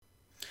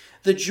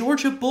The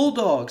Georgia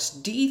Bulldogs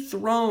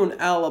dethrone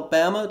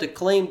Alabama to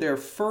claim their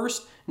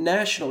first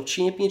national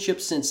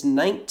championship since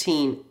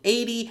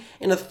 1980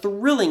 in a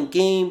thrilling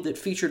game that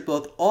featured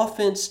both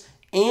offense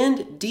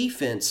and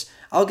defense.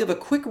 I'll give a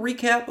quick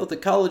recap of the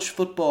college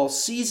football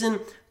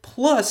season,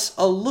 plus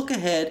a look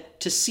ahead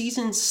to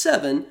Season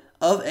 7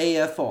 of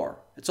AFR.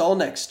 It's all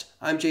next.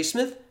 I'm Jay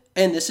Smith,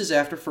 and this is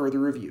After Further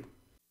Review.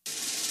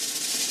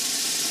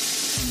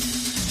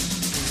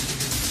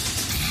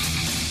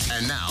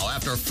 And now,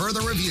 after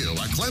further review,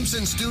 a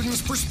Clemson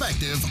student's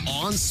perspective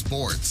on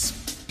sports.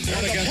 There's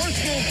a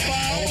personal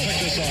foul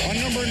on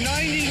number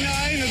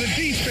 99 of the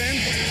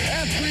defense.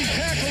 After he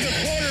tackled the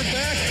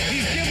quarterback,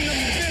 he's giving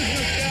them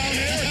business down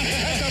there.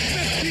 That's a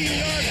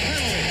 15-yard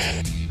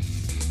penalty.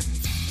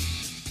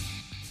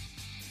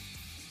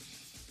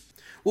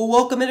 Well,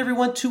 welcome in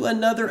everyone to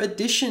another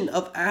edition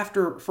of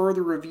After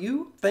Further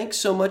Review. Thanks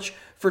so much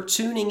for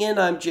tuning in.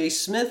 I'm Jay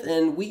Smith,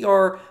 and we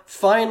are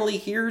finally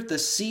here at the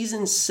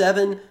Season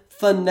 7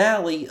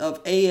 finale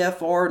of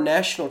AFR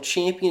National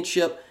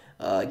Championship.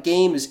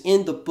 Game is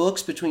in the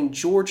books between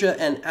Georgia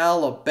and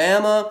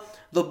Alabama.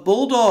 The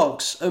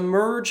Bulldogs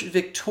emerge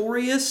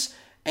victorious,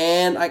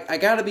 and I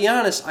gotta be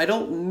honest, I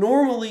don't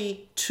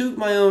normally toot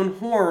my own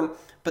horn,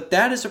 but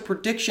that is a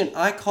prediction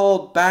I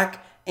called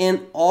back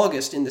in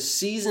August in the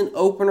season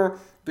opener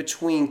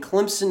between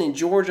Clemson and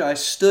Georgia. I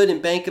stood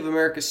in Bank of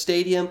America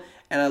Stadium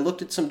and I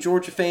looked at some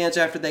Georgia fans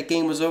after that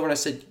game was over and I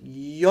said,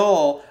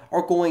 y'all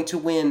are going to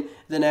win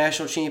the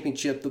national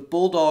championship. The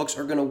Bulldogs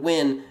are going to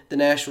win the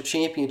national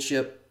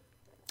championship.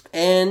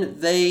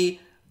 And they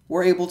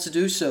were able to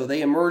do so.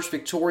 They emerged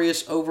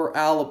victorious over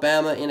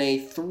Alabama in a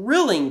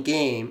thrilling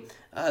game.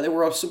 There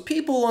were some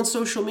people on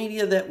social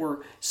media that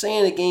were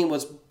saying the game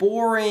was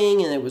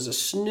boring and it was a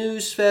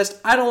snooze fest.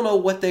 I don't know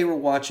what they were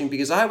watching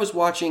because I was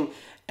watching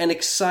an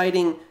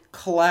exciting,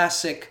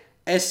 classic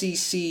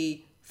SEC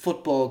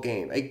football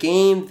game. A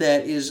game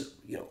that is,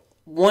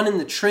 won in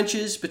the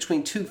trenches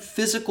between two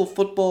physical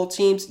football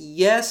teams.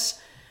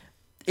 Yes,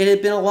 it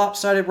had been a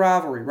lopsided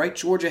rivalry, right?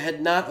 Georgia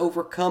had not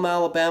overcome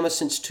Alabama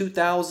since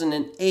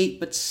 2008,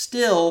 but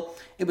still,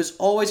 it was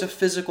always a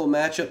physical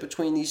matchup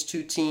between these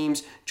two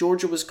teams.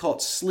 Georgia was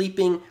caught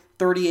sleeping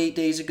 38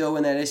 days ago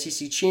in that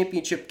SEC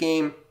championship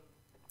game,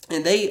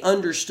 and they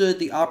understood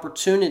the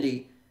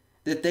opportunity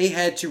that they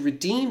had to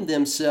redeem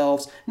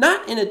themselves,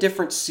 not in a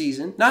different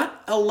season,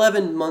 not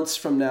 11 months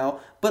from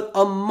now, but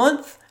a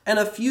month and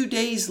a few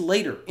days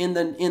later in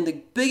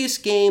the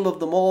biggest game of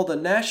them all, the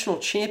national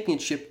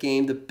championship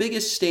game, the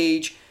biggest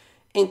stage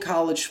in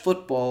college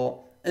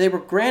football. And they were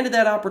granted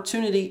that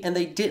opportunity and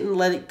they didn't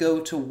let it go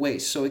to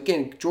waste. So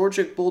again,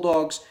 Georgia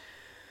Bulldogs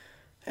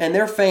and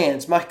their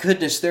fans, my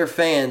goodness, their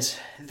fans,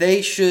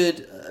 they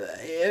should,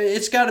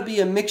 it's got to be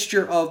a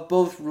mixture of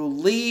both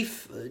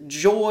relief,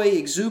 joy,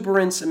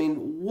 exuberance. I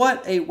mean,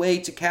 what a way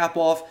to cap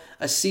off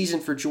a season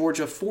for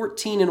Georgia.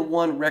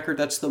 14-1 record.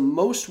 That's the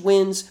most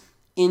wins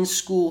in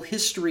school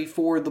history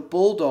for the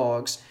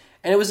Bulldogs.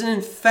 And it was an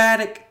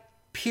emphatic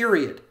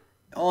period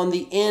on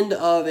the end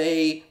of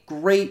a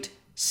great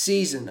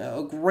season.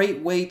 A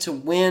great way to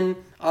win,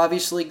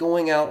 obviously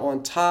going out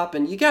on top.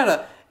 And you got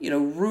to,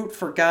 root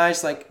for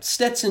guys like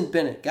Stetson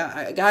Bennett,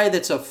 a guy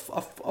that's a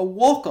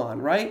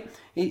walk-on, right?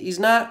 He's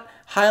not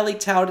highly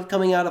touted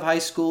coming out of high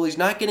school. He's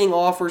not getting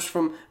offers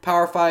from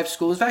Power 5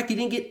 schools. In fact, he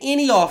didn't get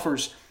any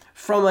offers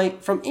from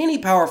any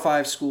Power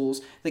 5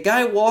 schools. The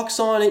guy walks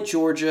on at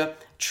Georgia,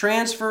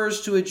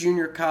 transfers to a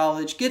junior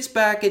college, gets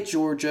back at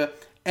Georgia,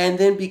 and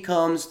then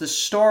becomes the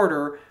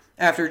starter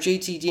after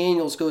JT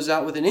Daniels goes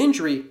out with an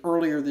injury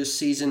earlier this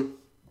season.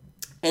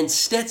 And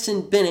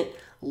Stetson Bennett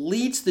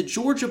leads the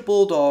Georgia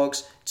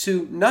Bulldogs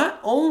to not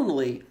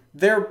only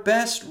their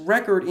best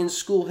record in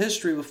school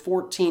history with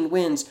 14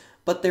 wins,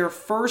 but their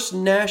first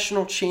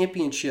national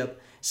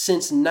championship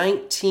since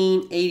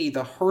 1980,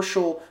 the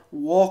Herschel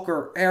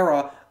Walker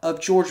era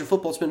of Georgia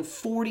football. It's been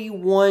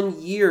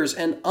 41 years,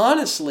 and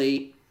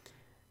honestly,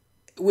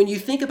 when you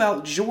think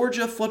about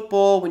Georgia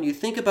football, when you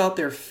think about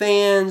their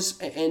fans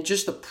and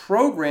just the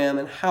program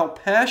and how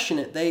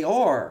passionate they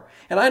are,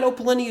 and I know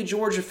plenty of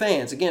Georgia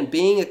fans, again,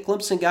 being a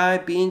Clemson guy,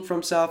 being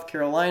from South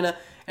Carolina,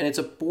 and it's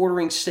a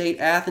bordering state,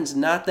 Athens,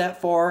 not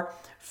that far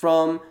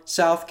from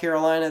South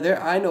Carolina.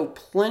 I know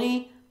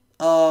plenty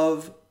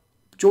of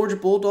Georgia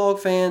Bulldog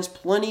fans,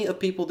 plenty of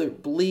people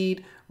that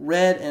bleed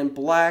red and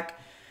black,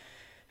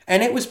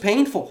 and it was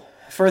painful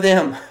for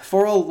them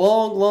for a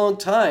long, long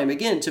time.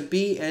 Again, to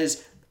be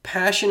as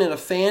passionate a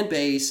fan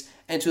base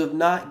and to have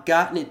not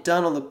gotten it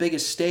done on the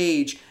biggest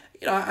stage.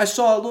 I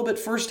saw a little bit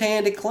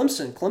firsthand at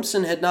Clemson.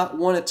 Clemson had not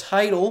won a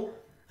title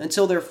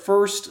until their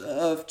first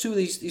of two of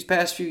these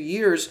past few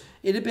years.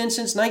 It had been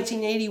since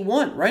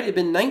 1981, right? It had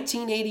been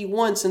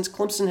 1981 since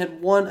Clemson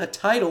had won a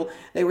title.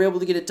 They were able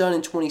to get it done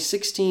in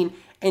 2016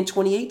 and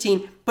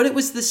 2018, but it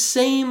was the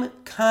same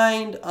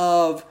kind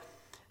of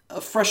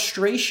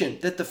frustration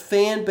that the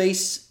fan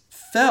base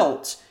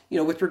felt,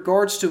 with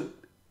regards to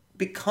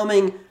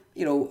becoming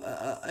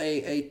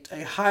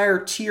a higher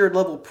tiered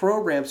level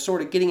program,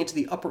 sort of getting into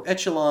the upper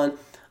echelon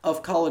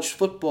of college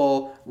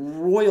football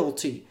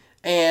royalty.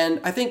 And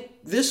I think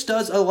this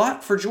does a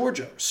lot for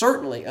Georgia,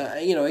 certainly.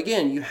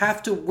 Again, you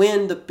have to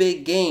win the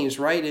big games,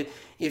 right?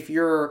 If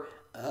you're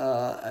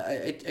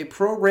a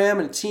program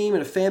and a team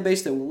and a fan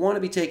base that want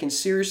to be taken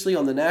seriously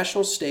on the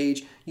national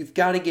stage, you've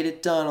got to get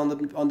it done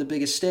on the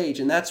biggest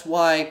stage. And that's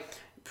why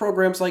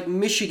programs like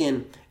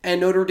Michigan and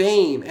Notre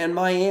Dame and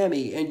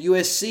Miami and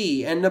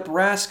USC and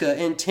Nebraska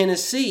and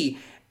Tennessee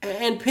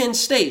and Penn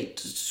State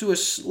to a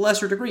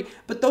lesser degree,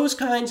 but those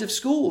kinds of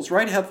schools,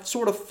 right, have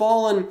sort of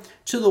fallen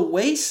to the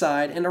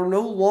wayside and are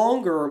no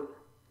longer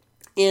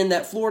in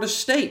that Florida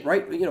State,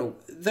 right?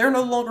 They're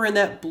no longer in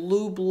that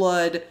blue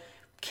blood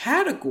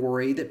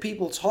category that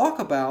people talk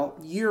about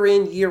year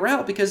in, year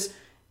out, because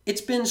it's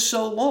been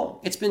so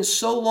long. It's been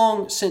so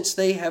long since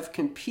they have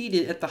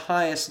competed at the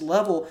highest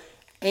level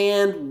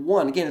and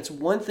won. Again, it's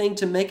one thing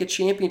to make a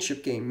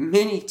championship game.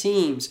 Many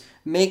teams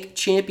make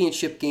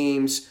championship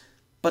games,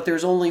 but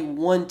there's only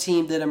one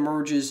team that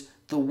emerges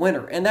the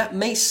winner. And that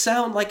may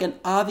sound like an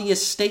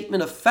obvious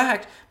statement of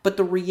fact, but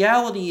the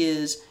reality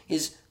is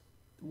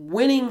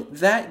winning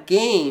that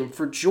game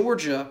for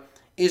Georgia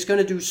is going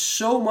to do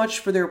so much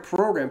for their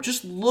program.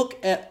 Just look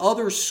at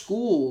other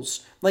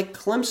schools like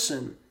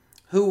Clemson,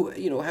 who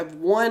have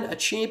won a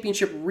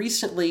championship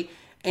recently.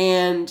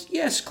 And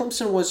yes,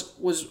 Clemson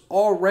was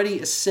already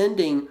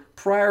ascending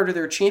prior to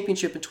their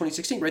championship in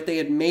 2016, right? They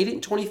had made it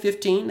in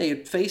 2015. They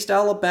had faced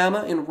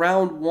Alabama in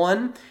round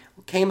one,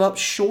 came up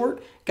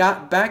short,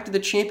 got back to the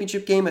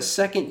championship game a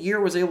second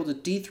year, was able to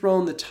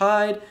dethrone the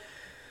Tide.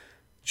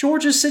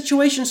 Georgia's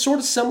situation is sort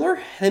of similar.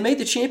 They made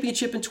the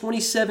championship in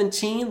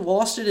 2017,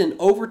 lost it in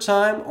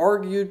overtime,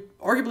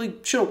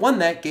 arguably should have won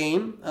that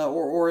game,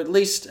 or at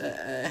least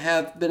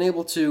have been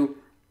able to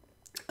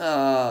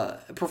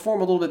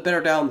perform a little bit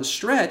better down the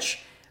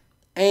stretch,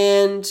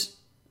 and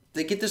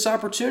they get this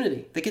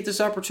opportunity. They get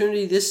this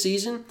opportunity this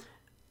season,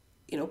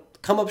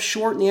 come up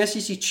short in the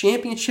SEC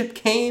championship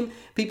game.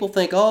 People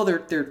think, oh,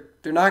 they're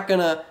not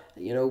gonna,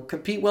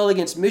 compete well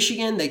against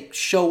Michigan. They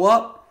show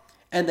up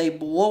and they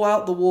blow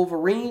out the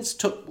Wolverines.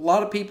 Took a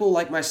lot of people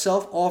like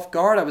myself off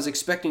guard. I was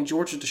expecting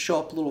Georgia to show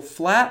up a little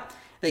flat.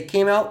 They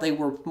came out. They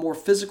were more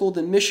physical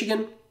than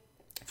Michigan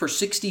for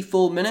 60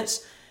 full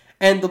minutes.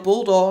 And the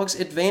Bulldogs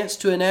advanced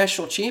to a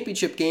national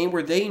championship game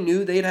where they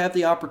knew they'd have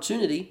the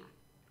opportunity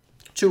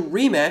to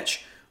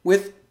rematch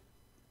with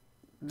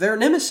their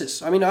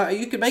nemesis. I mean,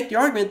 you could make the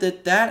argument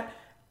that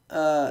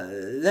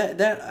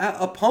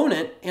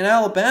opponent in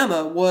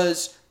Alabama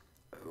was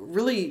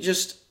really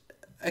just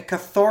a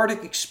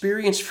cathartic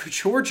experience for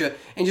Georgia,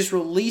 and just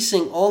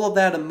releasing all of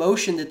that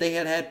emotion that they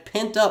had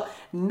pent up,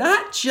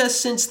 not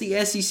just since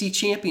the SEC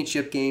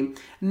championship game,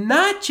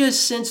 not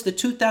just since the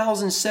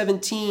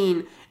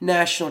 2017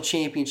 national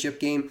championship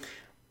game,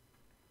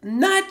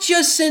 not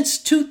just since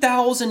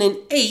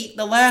 2008,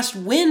 the last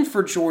win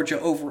for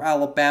Georgia over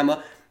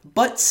Alabama,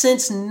 but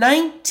since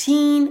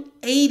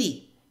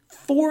 1980,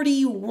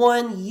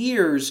 41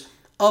 years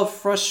of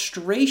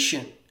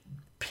frustration,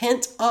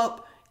 pent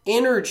up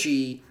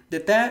energy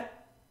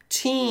that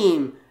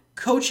team,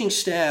 coaching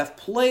staff,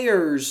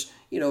 players,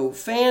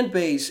 fan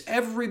base,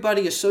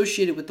 everybody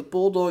associated with the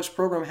Bulldogs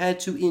program had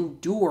to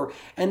endure.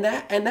 And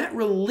that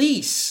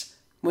release,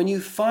 when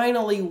you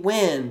finally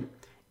win,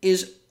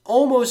 is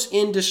almost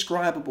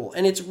indescribable.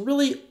 And it's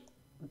really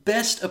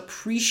best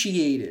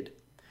appreciated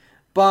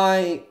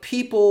by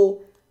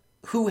people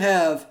who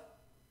have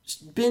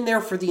been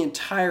there for the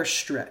entire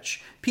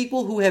stretch.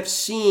 People who have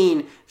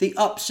seen the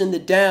ups and the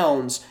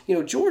downs.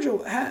 Georgia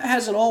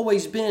hasn't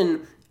always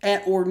been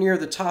at or near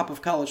the top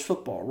of college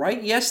football,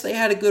 right? Yes, they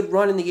had a good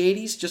run in the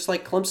 80s, just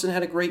like Clemson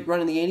had a great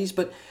run in the 80s,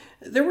 but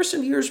there were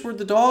some years where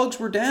the Dogs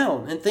were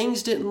down and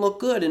things didn't look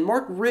good. And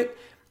Mark Richt,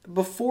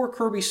 before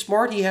Kirby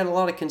Smart, he had a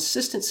lot of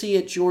consistency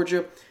at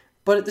Georgia,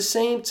 but at the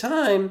same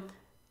time,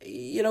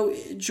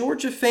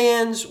 Georgia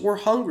fans were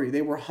hungry.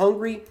 They were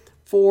hungry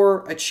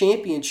for a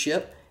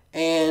championship,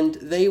 and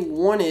they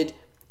wanted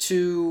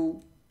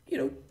to,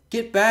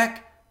 get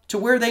back to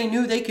where they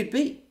knew they could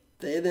be,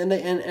 and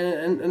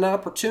an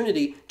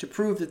opportunity to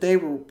prove that they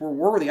were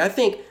worthy. I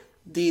think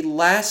the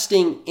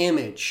lasting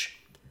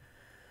image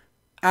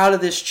out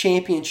of this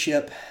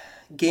championship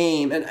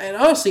game, and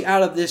honestly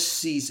out of this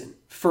season,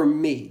 for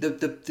me,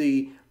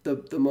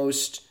 the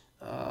most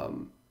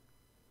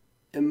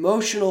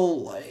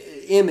emotional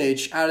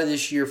image out of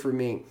this year for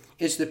me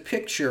is the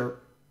picture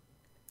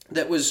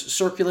that was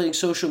circulating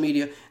social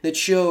media that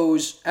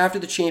shows, after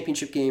the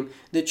championship game,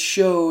 that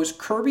shows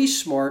Kirby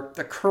Smart,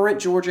 the current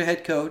Georgia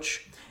head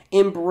coach,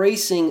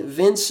 embracing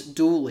Vince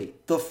Dooley,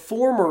 the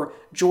former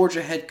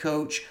Georgia head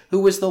coach,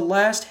 who was the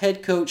last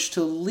head coach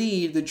to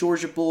lead the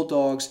Georgia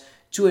Bulldogs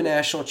to a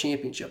national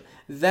championship.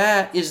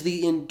 That is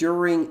the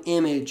enduring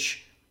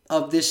image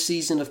of this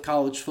season of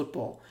college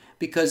football.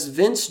 Because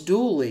Vince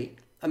Dooley,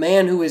 a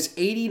man who is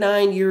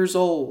 89 years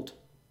old,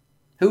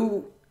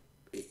 who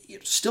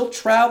still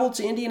traveled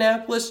to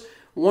Indianapolis,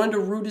 wanted to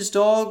root his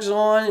dogs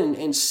on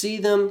and see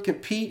them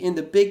compete in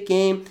the big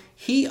game.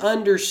 He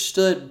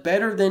understood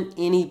better than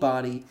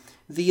anybody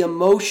the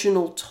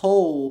emotional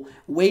toll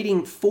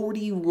waiting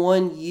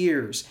 41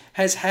 years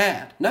has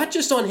had, not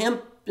just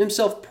on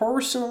himself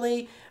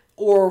personally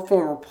or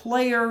former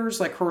players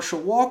like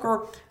Herschel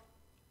Walker,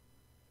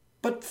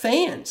 but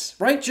fans,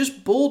 right?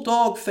 Just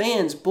Bulldog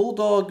fans,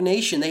 Bulldog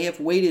Nation. They have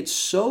waited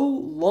so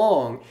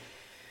long.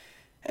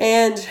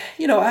 And,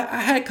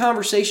 I had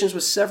conversations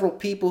with several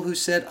people who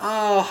said,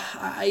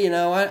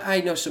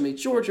 I know so many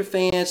Georgia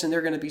fans and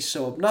they're going to be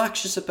so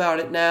obnoxious about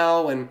it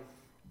now. And,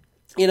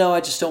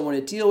 I just don't want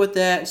to deal with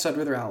that. And so I'd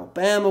rather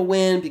Alabama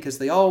win because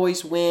they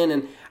always win.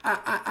 And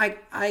I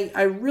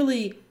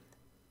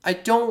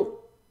don't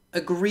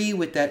agree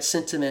with that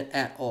sentiment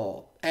at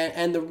all.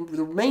 And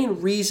the main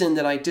reason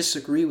that I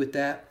disagree with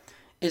that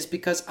is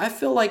because I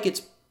feel like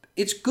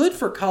it's good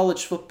for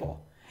college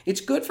football. It's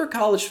good for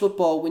college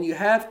football when you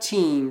have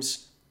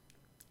teams,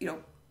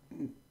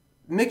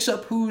 mix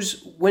up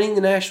who's winning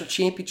the national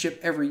championship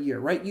every year,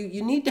 right?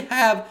 You need to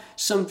have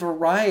some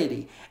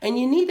variety. And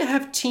you need to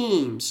have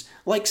teams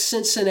like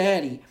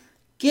Cincinnati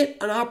get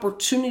an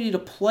opportunity to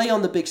play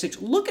on the big stage.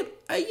 Look at,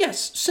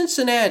 yes,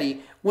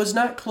 Cincinnati was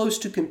not close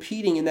to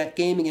competing in that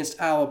game against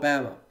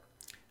Alabama.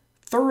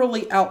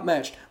 Thoroughly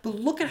outmatched. But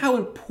look at how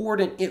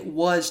important it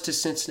was to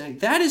Cincinnati.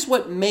 That is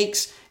what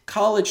makes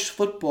college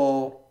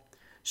football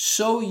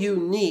so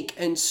unique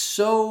and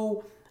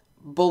so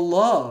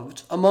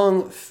beloved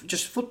among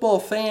just football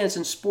fans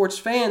and sports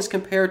fans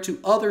compared to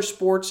other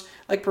sports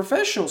like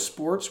professional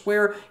sports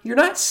where you're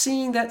not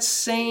seeing that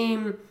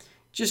same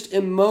just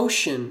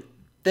emotion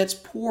that's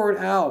poured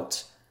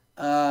out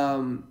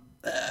on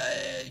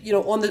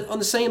the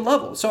same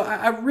level. So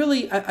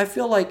I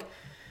feel like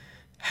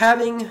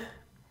having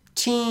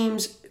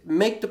teams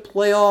make the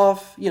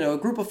playoff, a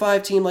group of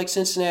 5 team like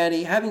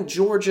Cincinnati, having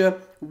Georgia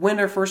win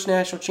their first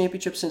national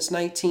championship since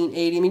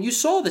 1980. I mean, you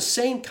saw the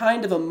same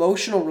kind of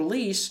emotional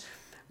release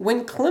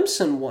when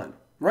Clemson won,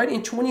 right,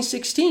 in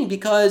 2016,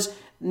 because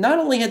not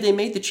only had they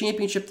made the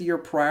championship the year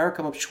prior,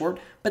 come up short,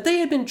 but they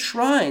had been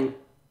trying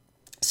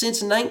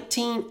since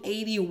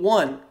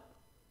 1981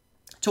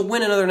 to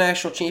win another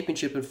national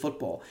championship in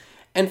football.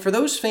 And for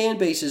those fan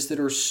bases that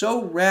are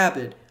so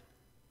rabid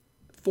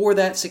for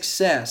that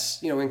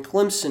success, in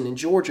Clemson and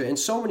Georgia and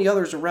so many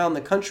others around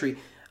the country,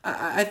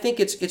 I think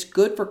it's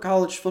good for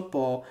college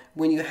football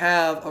when you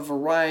have a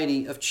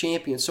variety of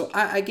champions. So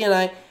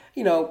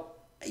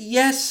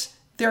yes,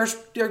 there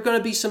are going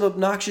to be some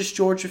obnoxious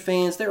Georgia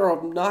fans. There are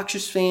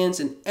obnoxious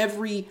fans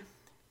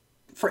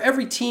for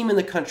every team in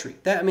the country.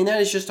 That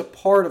is just a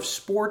part of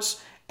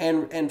sports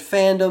and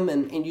fandom,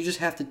 and you just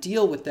have to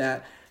deal with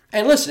that.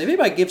 And listen, if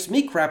anybody gives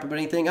me crap about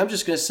anything, I'm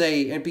just going to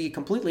say and be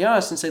completely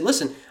honest and say,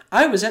 listen,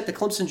 I was at the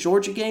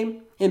Clemson-Georgia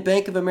game in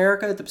Bank of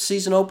America at the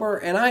season opener,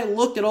 and I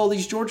looked at all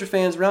these Georgia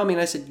fans around me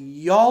and I said,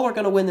 y'all are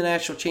going to win the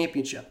national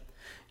championship.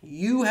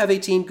 You have a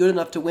team good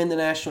enough to win the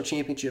national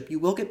championship. You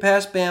will get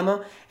past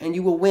Bama, and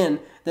you will win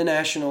the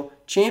national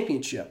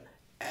championship.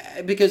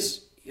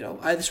 Because,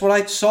 that's what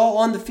I saw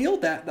on the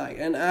field that night.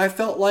 And I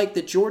felt like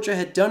that Georgia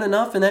had done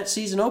enough in that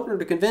season opener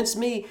to convince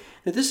me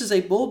that this is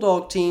a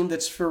Bulldog team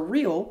that's for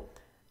real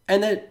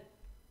and that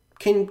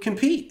can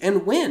compete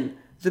and win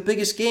the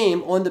biggest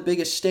game on the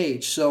biggest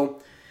stage.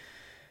 So,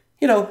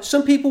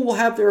 some people will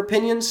have their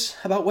opinions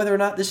about whether or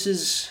not this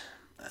is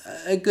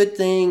a good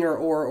thing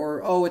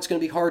or oh, it's going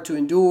to be hard to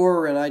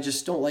endure and I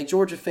just don't like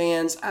Georgia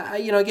fans.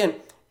 Again,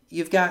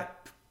 you've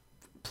got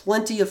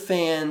plenty of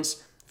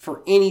fans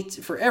for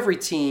every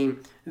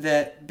team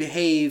that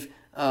behave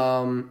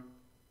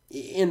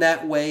in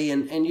that way,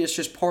 and it's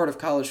just part of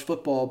college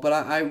football. But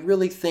I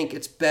really think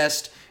it's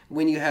best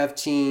when you have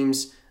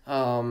teams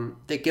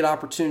that get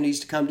opportunities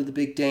to come to the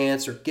big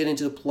dance or get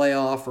into the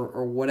playoff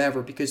or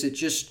whatever, because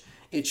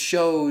it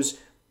shows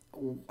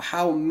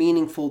how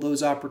meaningful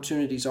those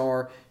opportunities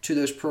are to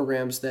those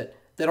programs that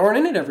aren't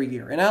in it every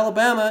year. And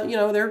Alabama,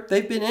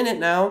 they've been in it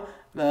now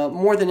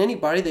more than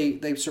anybody.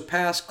 They've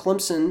surpassed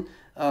Clemson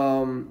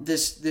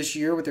this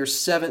year with their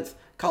 7th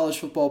college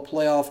football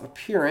playoff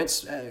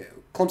appearance.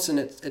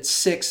 Clemson at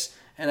 6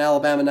 and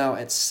Alabama now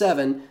at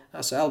 7.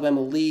 So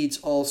Alabama leads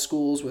all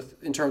schools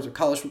in terms of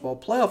college football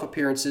playoff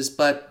appearances.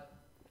 But,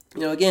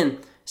 again,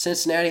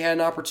 Cincinnati had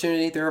an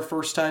opportunity. They're a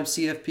first-time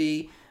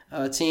CFP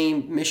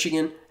team.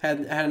 Michigan had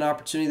an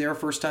opportunity. They're a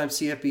first-time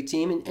CFP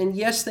team. And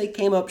yes, they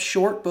came up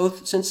short.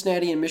 Both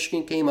Cincinnati and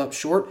Michigan came up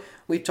short.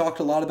 We've talked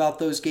a lot about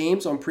those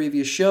games on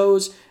previous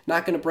shows.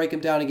 Not going to break them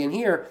down again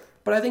here.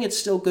 But I think it's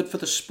still good for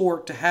the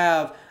sport to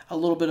have a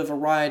little bit of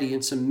variety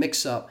and some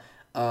mix-up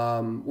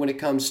when it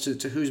comes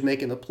to who's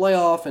making the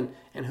playoff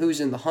and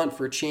who's in the hunt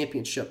for a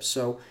championship.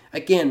 So,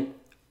 again,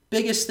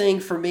 biggest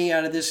thing for me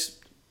out of this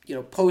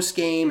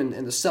post-game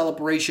and the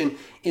celebration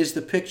is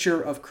the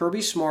picture of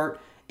Kirby Smart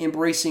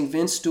embracing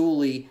Vince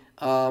Dooley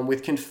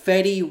with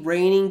confetti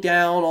raining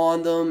down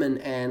on them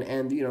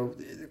and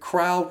the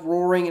crowd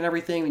roaring and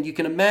everything. And you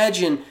can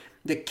imagine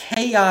the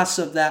chaos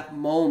of that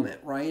moment,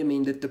 right? I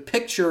mean, the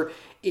picture,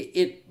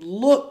 it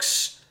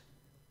looks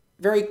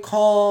very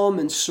calm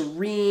and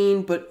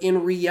serene, but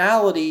in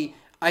reality,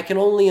 I can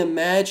only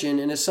imagine,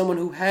 and as someone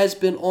who has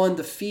been on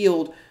the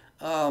field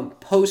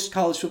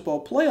post-college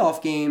football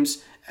playoff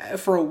games,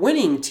 for a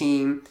winning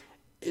team,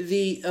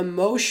 the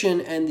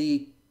emotion and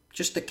the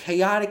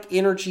chaotic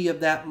energy of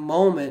that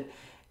moment,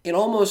 it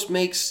almost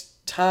makes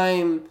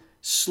time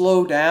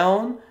slow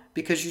down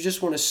because you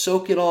just want to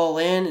soak it all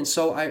in. And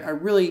so I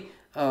really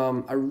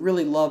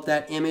love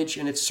that image,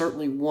 and it's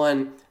certainly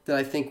one that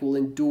I think will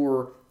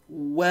endure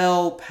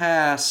well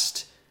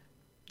past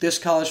this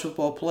college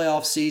football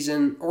playoff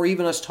season, or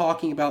even us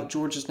talking about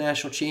Georgia's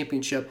national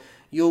championship.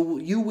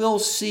 You will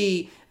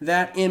see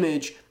that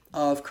image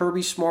of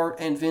Kirby Smart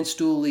and Vince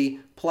Dooley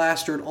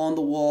plastered on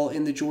the wall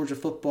in the Georgia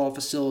football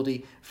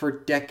facility for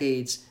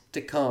decades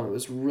to come. It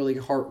was really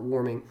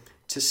heartwarming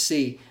to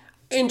see.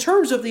 In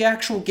terms of the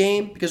actual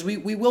game, because we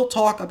will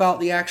talk about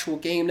the actual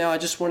game now, I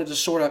just wanted to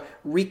sort of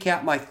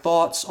recap my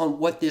thoughts on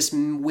what this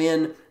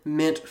win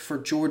meant for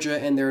Georgia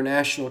and their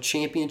national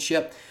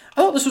championship.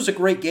 I thought this was a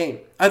great game.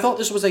 I thought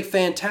this was a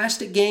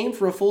fantastic game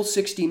for a full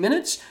 60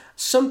 minutes.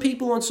 Some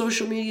people on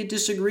social media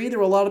disagree. There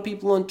were a lot of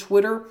people on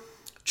Twitter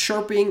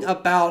chirping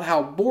about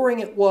how boring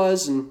it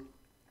was, and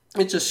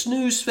it's a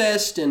snooze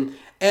fest, and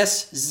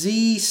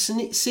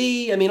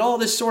SZC, I mean, all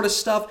this sort of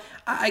stuff.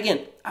 I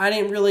didn't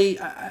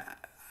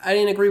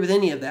agree with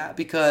any of that,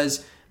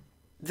 because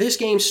this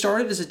game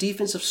started as a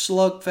defensive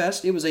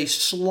slugfest. It was a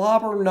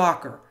slobber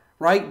knocker,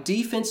 right?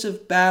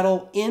 Defensive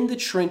battle in the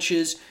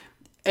trenches,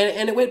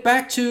 and it went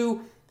back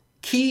to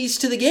keys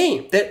to the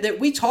game that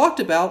we talked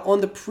about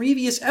on the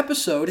previous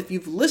episode. If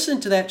you've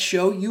listened to that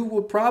show, you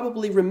will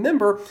probably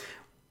remember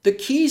the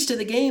keys to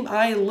the game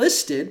I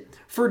listed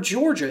for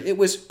Georgia. It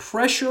was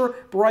pressure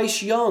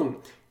Bryce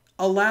Young,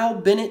 allow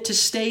Bennett to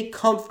stay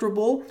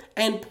comfortable,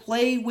 and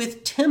play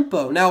with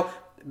tempo. Now,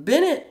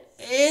 Bennett,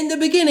 in the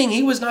beginning,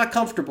 he was not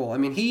comfortable. I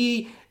mean,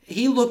 he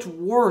looked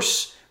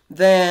worse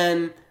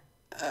than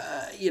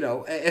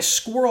a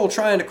squirrel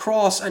trying to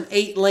cross an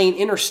 8-lane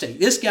interstate.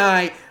 This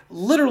guy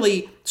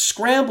literally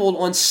scrambled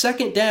on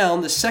second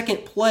down, the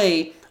second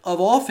play of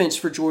offense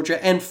for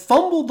Georgia, and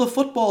fumbled the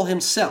football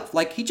himself.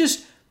 Like, he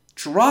just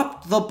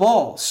dropped the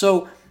ball.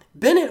 So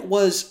Bennett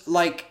was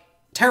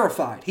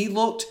terrified. He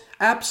looked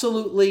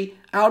absolutely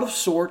out of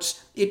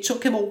sorts. It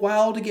took him a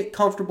while to get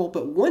comfortable,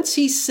 but once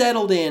he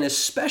settled in,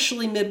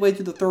 especially midway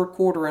through the third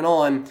quarter and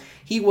on,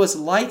 he was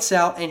lights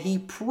out, and he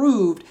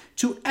proved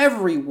to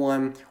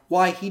everyone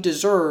why he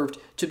deserved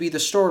to be the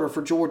starter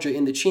for Georgia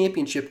in the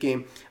championship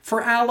game.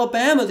 For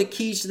Alabama, the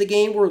keys to the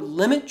game were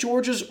limit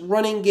Georgia's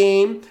running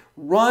game,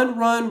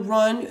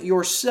 run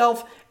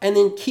yourself, and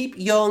then keep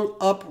Young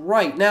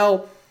upright.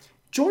 Now,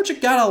 Georgia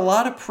got a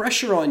lot of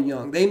pressure on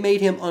Young. They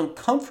made him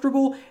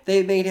uncomfortable.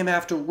 They made him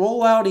have to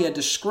roll out. He had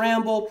to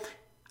scramble.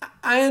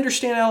 I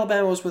understand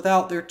Alabama was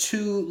without their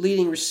two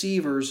leading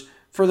receivers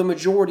for the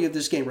majority of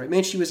this game, right?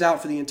 Minchie was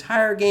out for the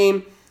entire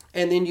game,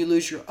 and then you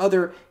lose your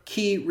other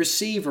key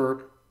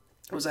receiver.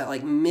 Was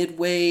that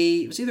midway?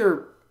 It was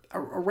either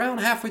around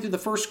halfway through the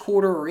first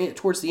quarter or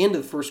towards the end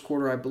of the first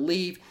quarter, I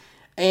believe.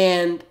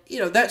 And,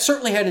 that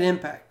certainly had an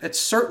impact. That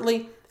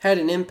certainly had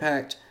an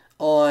impact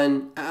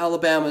on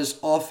Alabama's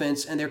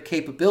offense and their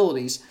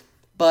capabilities.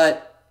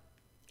 But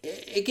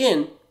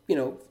again,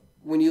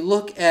 when you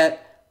look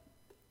at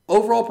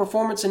overall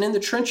performance and in the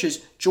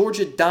trenches,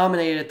 Georgia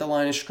dominated at the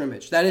line of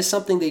scrimmage. That is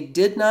something they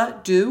did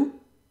not do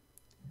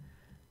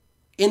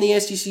in the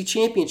SEC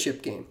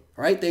championship game,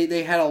 right?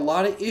 They had a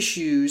lot of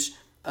issues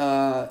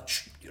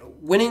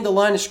winning the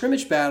line of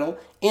scrimmage battle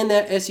in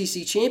that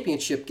SEC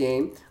championship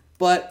game,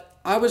 but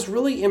I was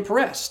really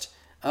impressed.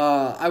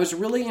 I was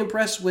really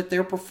impressed with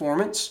their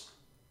performance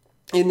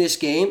in this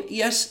game.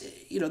 Yes,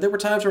 there were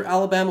times where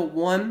Alabama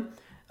won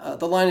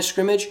the line of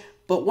scrimmage,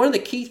 but one of the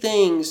key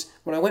things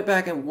when I went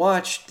back and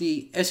watched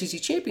the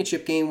SEC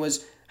championship game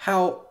was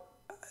how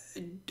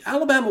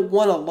Alabama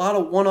won a lot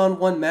of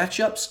one-on-one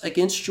matchups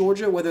against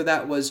Georgia, whether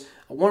that was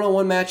a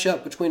one-on-one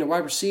matchup between a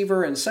wide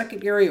receiver and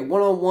secondary, a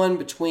one-on-one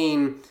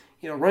between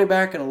running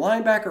back and a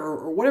linebacker,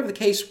 or whatever the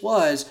case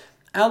was.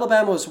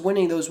 Alabama was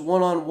winning those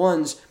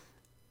one-on-ones,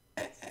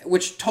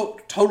 which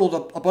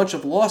totaled a bunch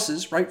of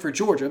losses, right, for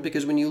Georgia,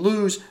 because when you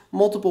lose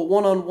multiple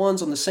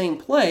one-on-ones on the same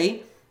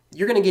play,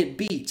 you're going to get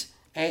beat,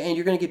 and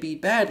you're going to get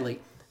beat badly.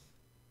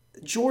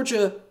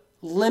 Georgia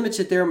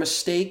limited their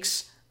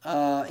mistakes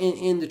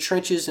in the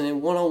trenches and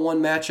in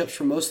one-on-one matchups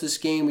for most of this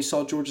game. We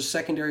saw Georgia's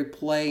secondary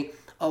play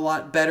a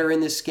lot better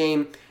in this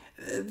game.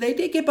 They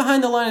did get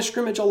behind the line of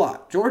scrimmage a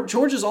lot.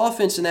 Georgia's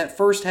offense in that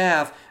first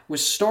half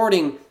was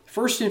starting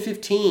 1st and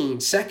 15,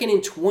 2nd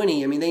and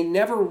 20. I mean, they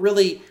never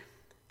really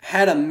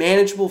had a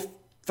manageable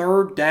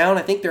third down.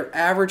 I think their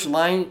average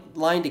line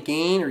to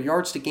gain or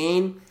yards to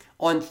gain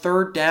on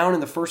third down in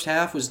the first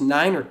half was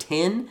 9 or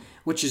 10,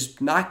 which is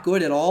not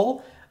good at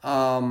all.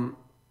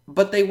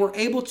 But they were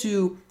able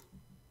to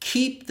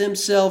keep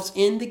themselves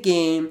in the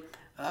game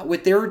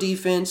with their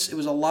defense. It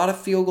was a lot of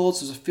field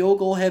goals. It was a field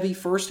goal heavy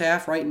first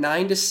half, right?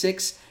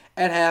 9-6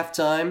 at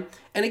halftime.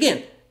 And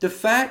again, the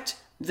fact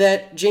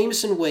that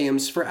Jameson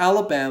Williams for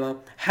Alabama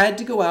had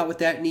to go out with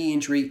that knee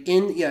injury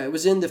it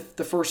was in the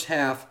first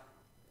half,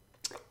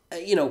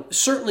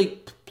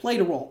 certainly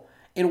played a role.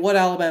 in what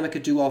Alabama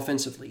could do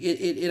offensively.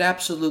 It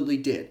absolutely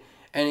did,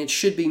 and it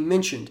should be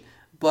mentioned.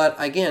 But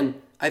again,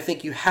 I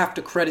think you have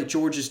to credit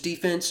Georgia's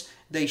defense.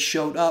 They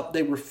showed up.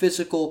 They were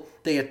physical.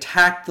 They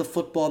attacked the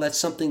football. That's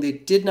something they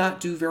did not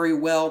do very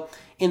well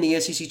in the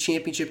SEC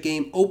championship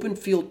game. Open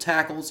field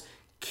tackles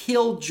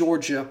killed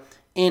Georgia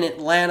in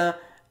Atlanta.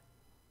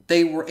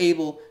 They were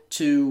able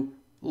to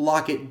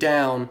lock it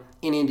down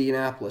in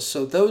Indianapolis.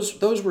 So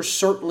those were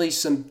certainly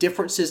some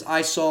differences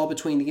I saw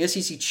between the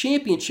SEC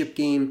championship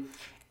game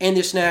and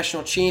this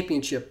national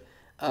championship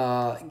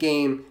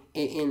game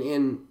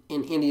in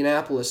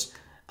Indianapolis.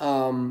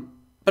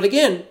 But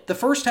again, the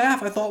first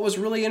half I thought was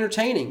really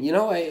entertaining. You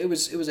know, it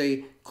was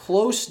a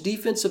close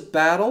defensive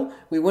battle.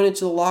 We went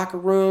into the locker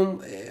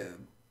room.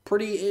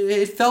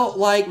 It felt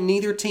like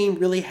neither team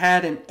really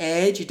had an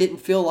edge. It didn't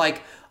feel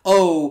like,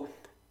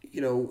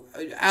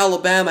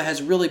 Alabama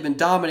has really been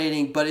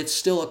dominating, but it's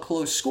still a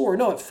close score.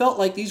 No, it felt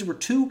like these were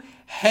two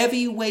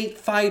heavyweight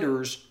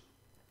fighters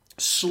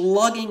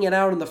slugging it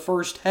out in the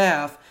first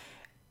half.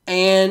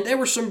 And there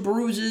were some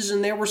bruises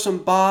and there were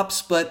some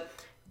bops, but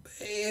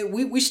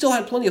we still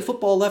had plenty of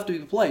football left to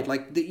be played.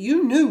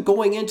 You knew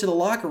going into the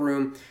locker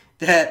room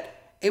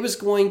that it was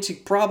going to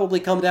probably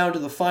come down to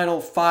the final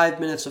 5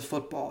 minutes of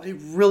football. It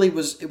really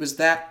was. It was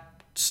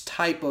that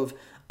type of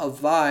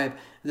vibe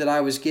that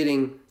I was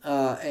getting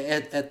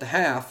at the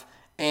half.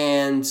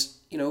 And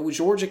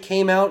Georgia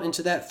came out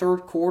into that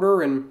third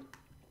quarter and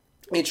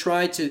they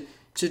tried to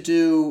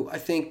do, I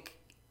think,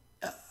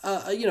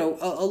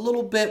 a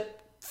little bit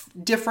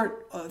different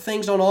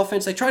things on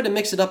offense. They tried to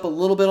mix it up a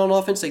little bit on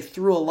offense. They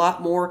threw a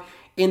lot more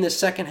in the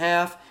second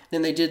half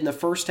than they did in the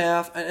first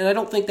half. And I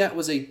don't think that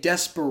was a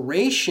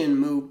desperation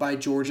move by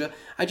Georgia.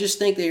 I just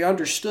think they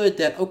understood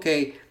that,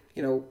 okay,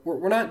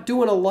 we're not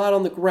doing a lot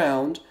on the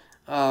ground.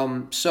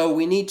 So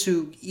we need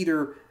to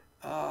either,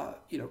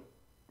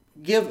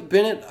 give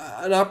Bennett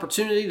an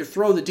opportunity to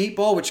throw the deep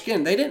ball, which,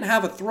 again, they didn't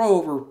have a throw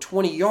over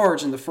 20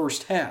 yards in the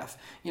first half.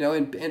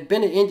 And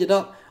Bennett ended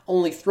up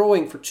only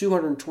throwing for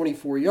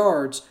 224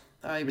 yards.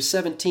 He was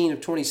 17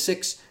 of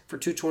 26 for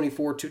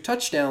 224, 2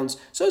 touchdowns.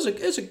 So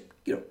it was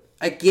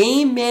a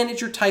game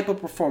manager type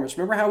of performance.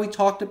 Remember how we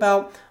talked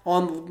about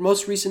on the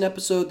most recent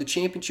episode, the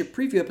championship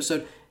preview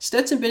episode?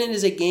 Stetson Bennett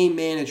is a game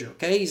manager.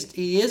 Okay,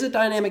 he is a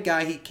dynamic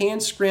guy. He can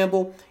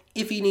scramble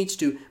if he needs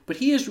to, but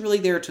he is really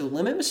there to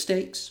limit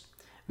mistakes,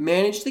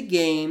 manage the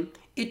game.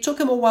 It took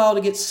him a while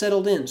to get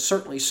settled in,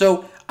 certainly.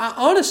 So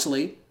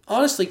honestly,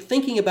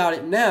 thinking about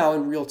it now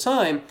in real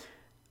time,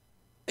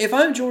 if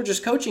I'm Georgia's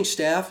coaching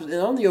staff and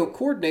I'm the O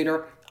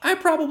coordinator, I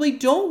probably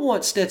don't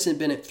want Stetson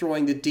Bennett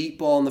throwing the deep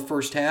ball in the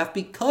first half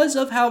because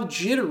of how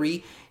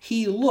jittery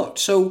he looked.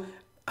 So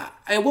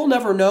I will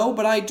never know,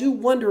 but I do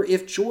wonder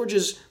if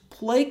Georgia's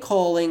play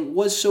calling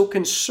was so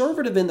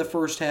conservative in the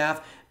first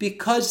half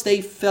because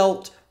they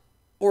felt,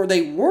 or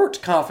they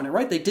weren't confident,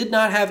 right? They did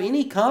not have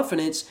any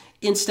confidence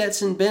in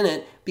Stetson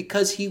Bennett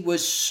because he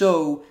was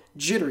so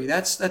jittery.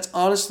 That's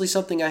honestly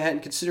something I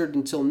hadn't considered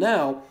until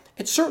now.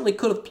 It certainly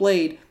could have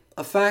played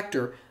a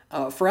factor.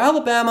 For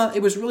Alabama,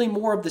 it was really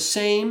more of the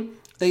same.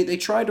 They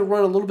tried to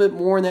run a little bit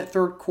more in that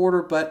third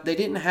quarter, but they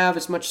didn't have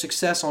as much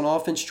success on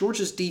offense.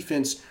 Georgia's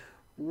defense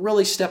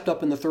really stepped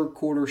up in the third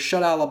quarter,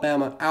 shut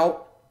Alabama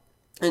out.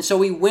 And so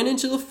we went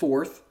into the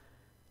fourth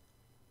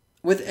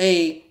with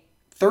a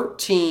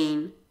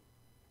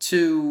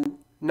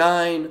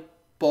 13-9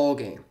 ball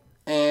game.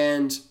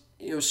 And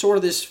sort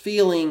of this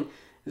feeling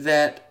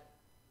that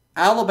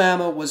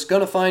Alabama was going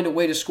to find a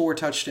way to score a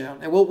touchdown.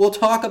 And we'll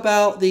talk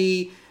about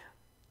the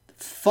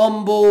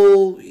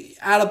fumble,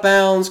 out of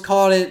bounds,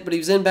 caught it, but he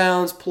was in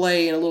bounds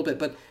play in a little bit.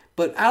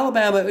 But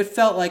Alabama, it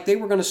felt like they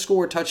were going to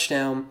score a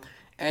touchdown,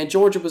 and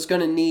Georgia was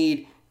going to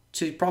need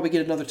to probably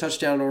get another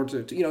touchdown in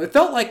order to it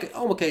felt like,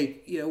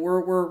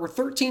 we're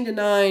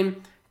 13-9.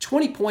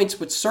 20 points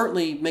would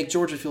certainly make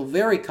Georgia feel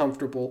very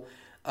comfortable.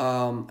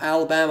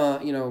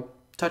 Alabama,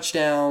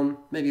 touchdown,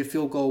 maybe a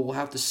field goal, we'll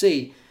have to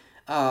see.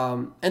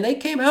 And they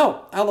came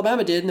out,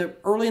 Alabama did,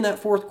 early in that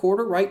fourth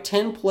quarter, right?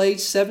 10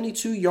 plays,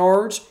 72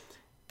 yards.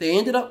 They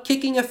ended up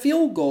kicking a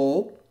field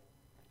goal,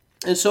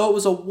 and so it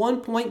was a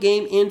 1-point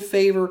game in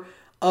favor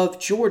of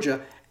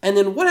Georgia. And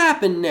then what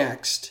happened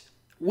next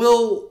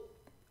will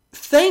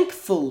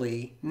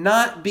thankfully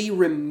not be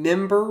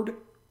remembered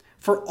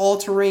for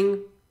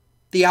altering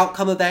the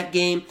outcome of that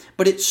game,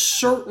 but it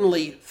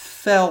certainly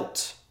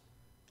felt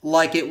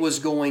like it was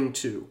going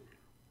to.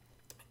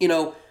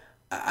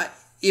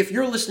 If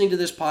you're listening to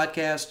this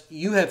podcast,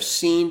 you have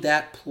seen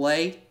that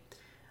play.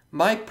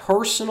 My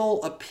personal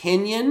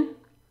opinion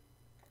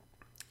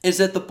is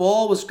that the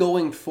ball was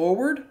going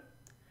forward,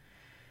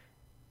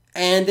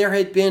 and there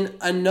had been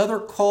another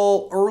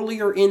call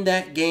earlier in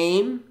that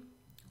game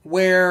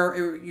where,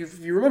 if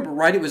you remember,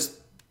 right, it was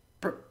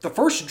the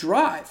first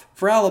drive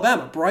for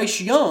Alabama.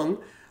 Bryce Young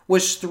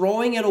was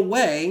throwing it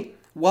away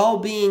while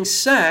being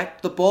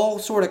sacked. The ball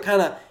sort of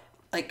kind of,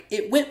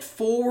 it went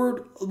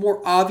forward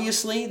more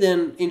obviously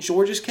than in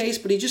Georgia's case,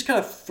 but he just kind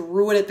of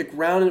threw it at the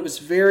ground, and it was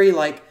very,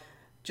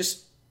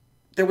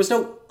 there was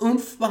no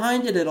oomph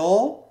behind it at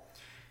all.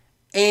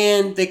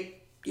 And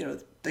they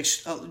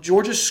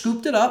Georgia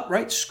scooped it up,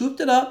 right? Scooped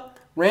it up,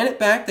 ran it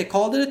back. They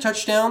called it a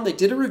touchdown. They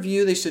did a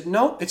review. They said,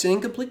 no, it's an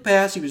incomplete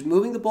pass. He was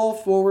moving the ball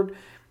forward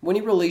when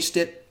he released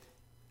it,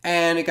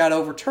 and it got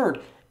overturned.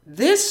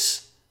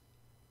 This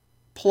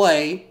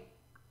play,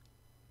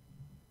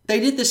 they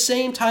did the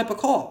same type of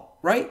call,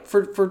 right?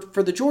 For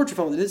the Georgia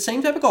fumble, they did the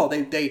same type of call.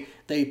 They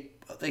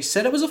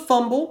said it was a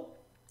fumble,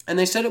 and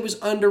they said it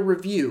was under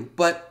review.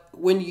 But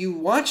when you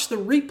watch the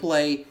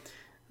replay,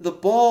 the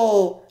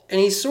ball, and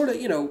he's sort of,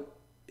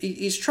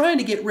 he's trying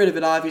to get rid of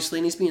it, obviously,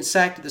 and he's being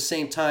sacked at the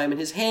same time, and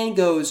his hand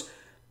goes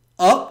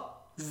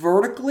up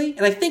vertically,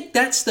 and I think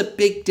that's the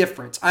big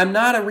difference. I'm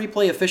not a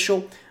replay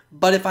official,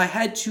 but if I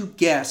had to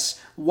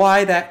guess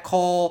why that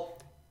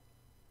call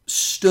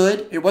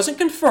stood, it wasn't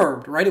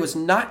confirmed, right? It was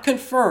not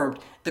confirmed.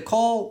 The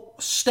call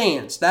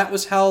stands. That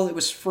was how it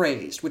was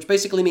phrased, which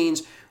basically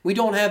means we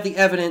don't have the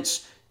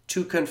evidence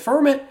to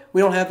confirm it.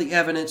 We don't have the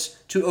evidence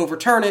to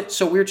overturn it,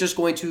 so we're just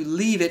going to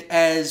leave it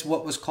as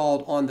what was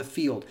called on the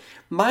field.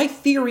 My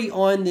theory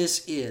on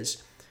this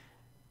is,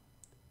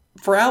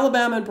 for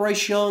Alabama and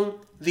Bryce Young,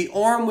 the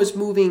arm was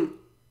moving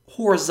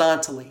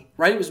horizontally,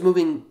 right? It was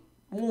moving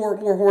more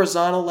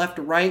horizontal, left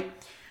to right.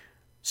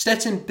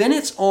 Stetson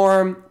Bennett's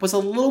arm was a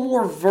little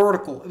more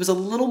vertical. It was a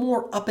little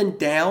more up and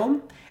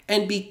down.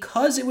 And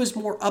because it was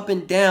more up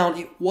and down,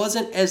 it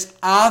wasn't as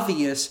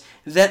obvious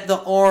that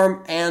the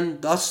arm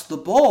and thus the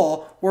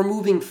ball were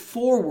moving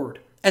forward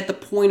at the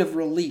point of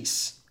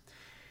release.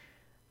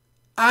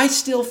 I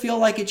still feel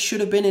like it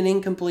should have been an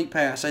incomplete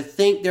pass. I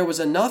think there was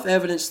enough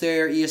evidence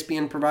there.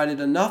 ESPN provided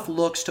enough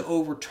looks to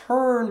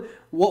overturn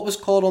what was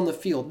called on the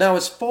field. Now,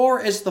 as far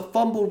as the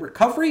fumble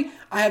recovery,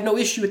 I have no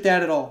issue with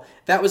that at all.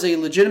 That was a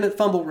legitimate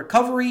fumble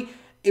recovery.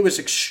 It was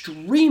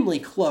extremely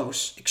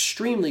close.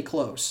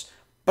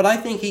 But I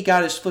think he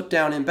got his foot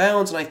down in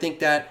bounds, and I think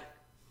that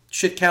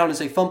should count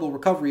as a fumble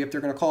recovery if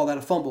they're going to call that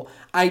a fumble.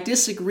 I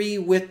disagree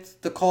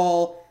with the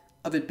call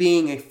of it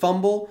being a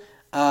fumble.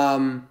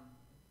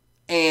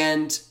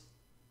 And,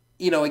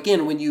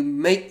 again, when you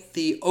make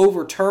the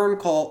overturn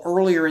call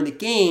earlier in the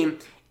game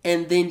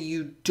and then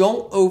you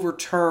don't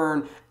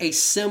overturn a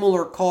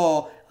similar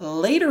call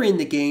later in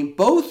the game,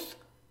 both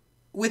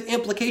with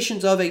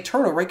implications of a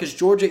turnover, right? Because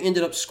Georgia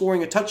ended up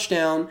scoring a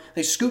touchdown.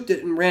 They scooped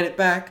it and ran it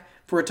back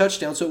for a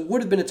touchdown. So it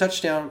would have been a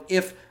touchdown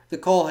if the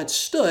call had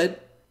stood.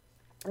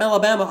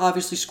 Alabama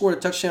obviously scored a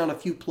touchdown a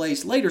few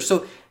plays later.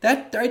 So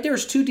that right there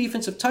is two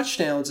defensive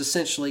touchdowns,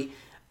 essentially,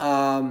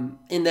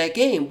 in that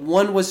game.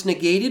 One was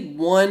negated,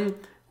 one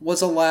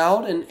was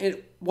allowed, and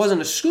it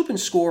wasn't a scoop and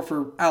score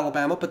for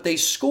Alabama, but they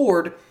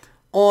scored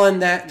on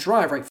that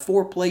drive, right?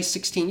 4 plays,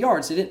 16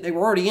 yards. They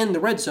were already in the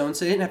red zone,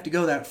 so they didn't have to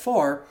go that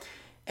far.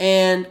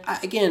 And I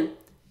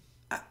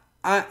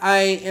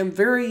am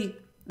very...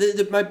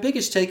 my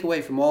biggest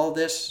takeaway from all of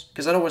this,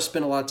 because I don't want to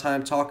spend a lot of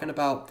time talking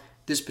about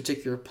this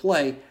particular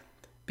play,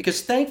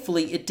 because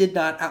thankfully it did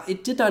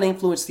not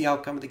influence the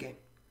outcome of the game.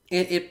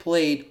 It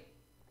played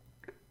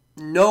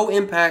no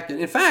impact.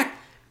 In fact,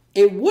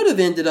 it would have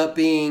ended up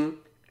being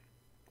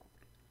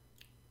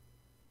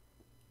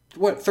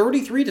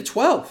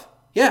 33-12.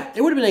 Yeah,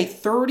 it would have been a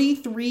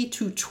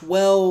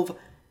 33-12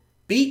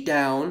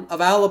 beatdown of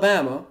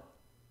Alabama,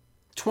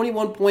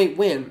 21-point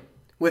win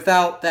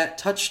without that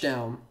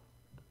touchdown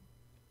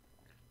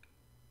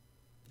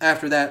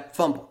after that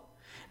fumble.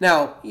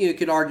 Now, you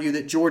could argue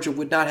that Georgia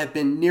would not have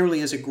been nearly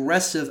as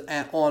aggressive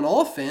on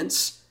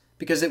offense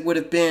because it would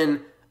have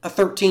been a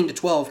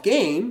 13-12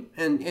 game,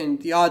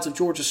 and the odds of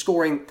Georgia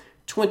scoring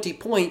 20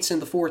 points in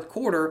the fourth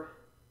quarter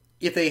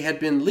if they had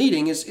been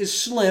leading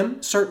is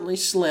slim, certainly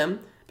slim,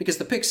 because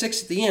the pick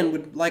six at the end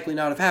would likely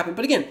not have happened.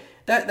 But again,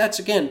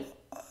 that's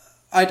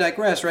I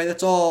digress, right?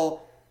 That's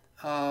all.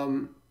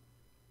 We're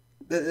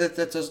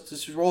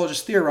all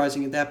just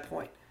theorizing at that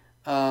point.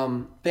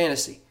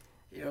 Fantasy.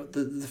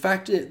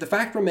 The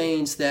fact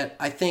remains that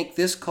I think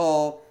this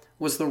call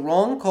was the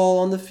wrong call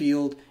on the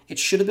field. It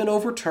should have been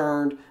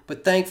overturned,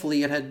 but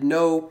thankfully it had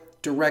no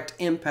direct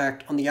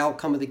impact on the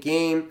outcome of the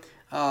game.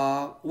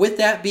 With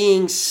that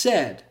being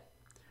said,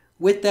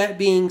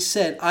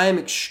 I am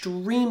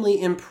extremely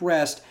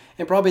impressed,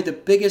 and probably the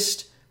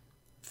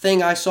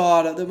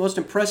most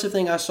impressive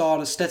thing I saw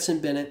out of Stetson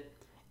Bennett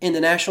in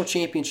the national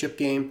championship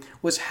game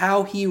was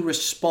how he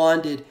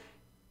responded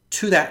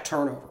to that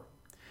turnover.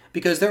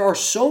 Because there are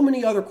so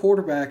many other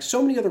quarterbacks,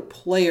 so many other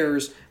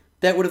players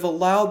that would have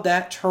allowed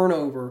that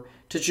turnover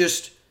to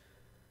just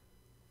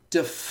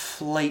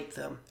deflate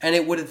them. And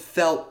it would have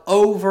felt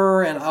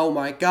over, and oh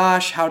my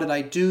gosh, how did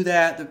I do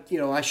that?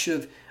 I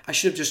should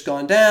have just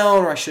gone down,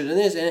 or I should have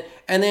this.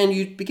 And then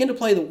you begin to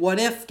play the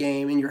what-if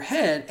game in your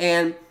head,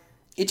 and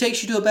it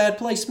takes you to a bad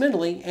place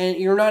mentally, and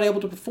you're not able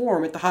to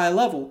perform at the high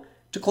level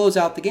to close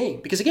out the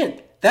game. Because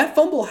again, that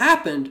fumble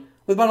happened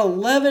with about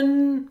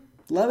 11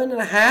 and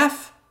a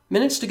half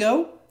minutes to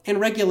go in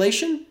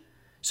regulation,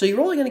 so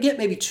you're only going to get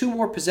maybe 2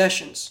 more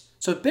possessions.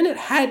 So Bennett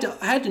had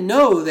to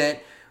know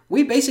that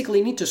we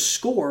basically need to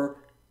score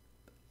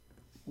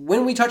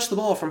when we touch the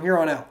ball from here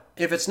on out.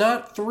 If it's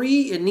not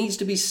 3, it needs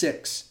to be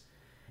 6.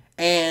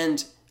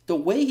 And the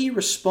way he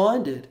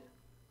responded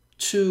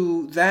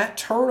to that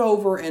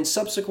turnover and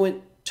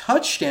subsequent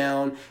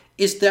touchdown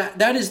is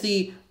that is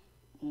the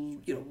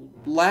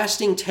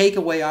lasting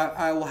takeaway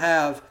I will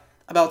have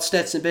about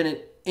Stetson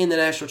Bennett in the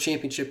national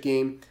championship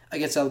game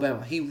against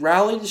Alabama. He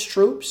rallied his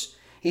troops.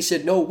 He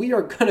said, no, we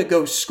are going to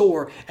go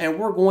score, and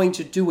we're going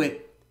to do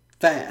it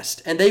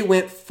fast. And they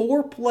went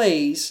 4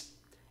 plays,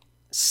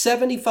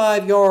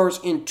 75 yards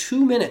in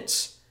 2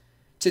 minutes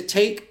to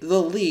take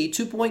the lead.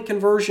 2-point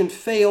conversion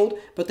failed,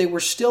 but they were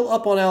still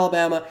up on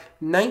Alabama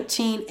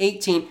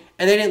 19-18,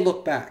 and they didn't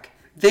look back.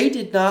 They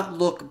did not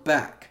look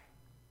back.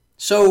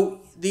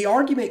 So the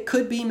argument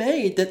could be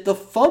made that the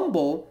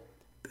fumble,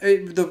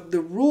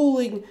 the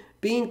ruling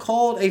being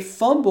called a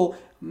fumble,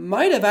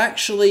 might have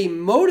actually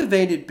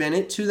motivated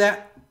Bennett to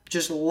that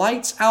just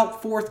lights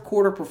out fourth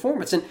quarter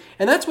performance. And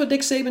that's what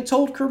Nick Saban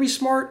told Kirby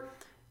Smart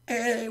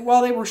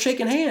while they were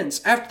shaking hands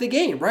after the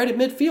game, right at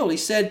midfield. He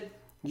said,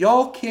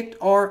 y'all kicked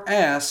our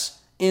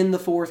ass in the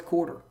fourth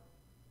quarter.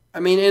 I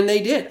mean, and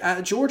they did.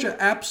 Georgia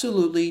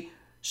absolutely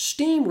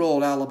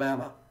steamrolled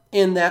Alabama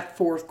in that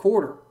fourth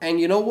quarter. And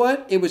you know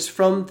what? It was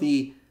from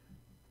the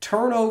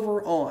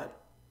turnover on.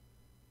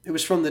 It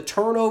was from the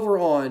turnover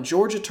on.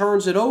 Georgia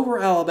turns it over,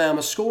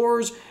 Alabama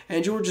scores,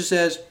 and Georgia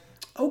says,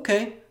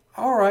 okay,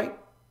 all right,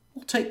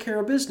 we'll take care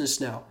of business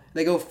now.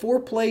 They go 4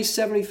 plays,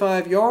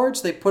 75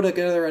 yards. They put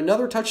together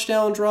another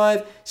touchdown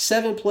drive,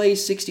 7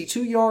 plays,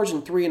 62 yards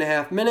in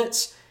 3.5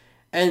 minutes.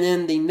 And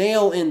then the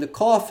nail in the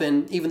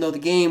coffin, even though the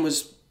game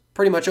was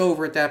pretty much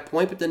over at that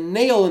point, but the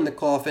nail in the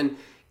coffin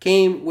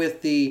came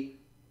with the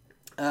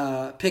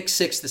pick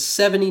six, the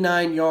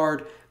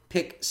 79-yard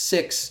pick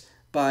six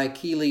by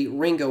Keely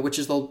Ringo, which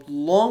is the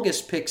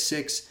longest pick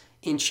six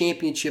in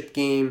championship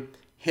game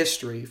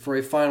history for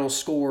a final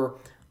score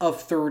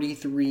of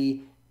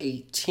 33-18.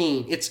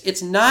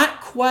 It's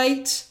not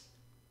quite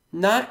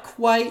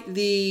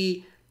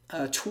the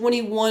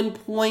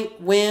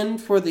 21-point win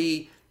for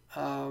the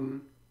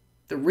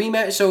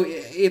rematch. So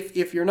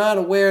if you're not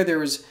aware, there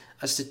was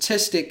a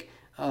statistic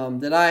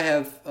that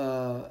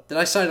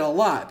I cited a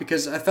lot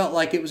because I felt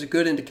like it was a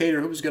good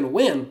indicator who was going to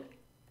win,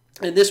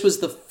 and this was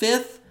the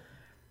 5th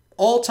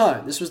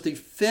all-time. This was the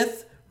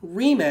 5th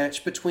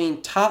rematch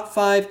between top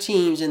 5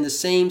 teams in the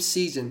same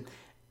season.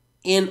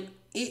 In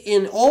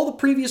all the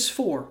previous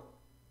 4,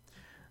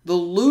 the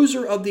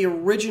loser of the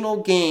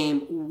original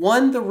game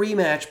won the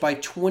rematch by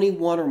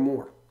 21 or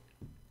more.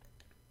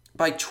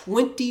 By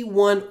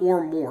 21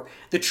 or more.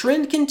 The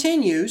trend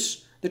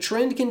continues.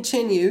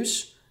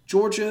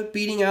 Georgia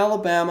beating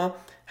Alabama.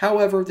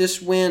 However,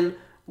 this win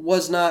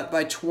was not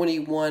by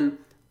 21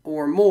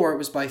 or more. It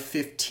was by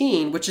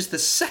 15, which is the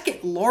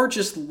second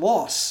largest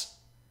loss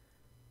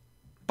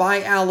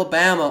by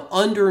Alabama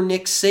under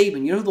Nick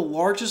Saban. You know who the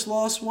largest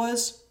loss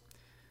was?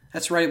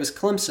 That's right, it was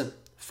Clemson,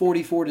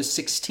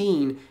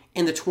 44-16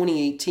 in the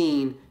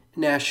 2018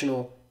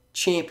 national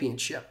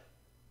championship.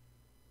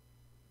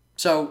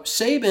 So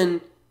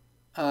Saban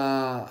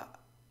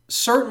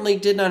certainly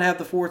did not have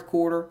the fourth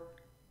quarter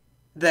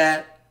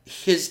that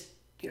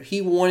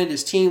he wanted,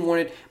 his team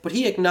wanted, but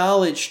he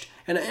acknowledged,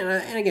 and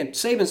again,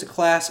 Saban's a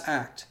class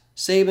act.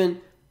 Saban,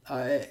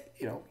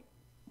 no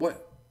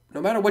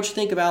matter what you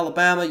think of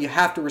Alabama, you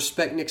have to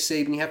respect Nick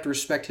Saban. You have to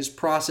respect his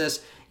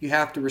process. You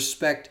have to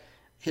respect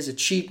his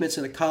achievements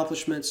and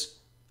accomplishments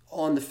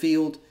on the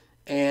field.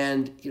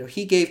 And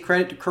he gave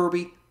credit to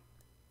Kirby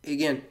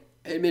again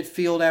at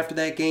midfield after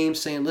that game,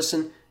 saying,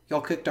 "Listen, y'all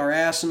kicked our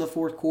ass in the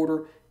fourth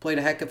quarter. Played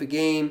a heck of a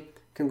game.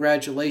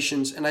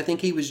 Congratulations." And I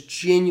think he was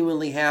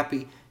genuinely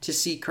happy to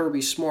see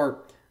Kirby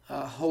Smart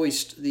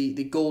hoist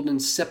the golden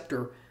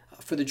scepter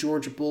for the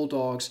Georgia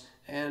Bulldogs.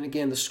 And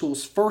again, the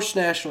school's first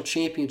national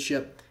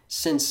championship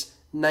since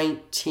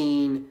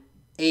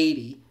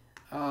 1980.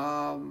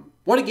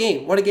 What a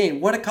game. What a game.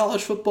 What a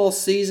college football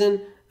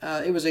season.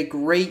 It was a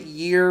great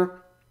year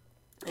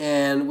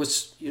and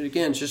was,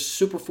 again, just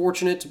super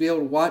fortunate to be able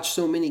to watch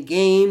so many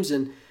games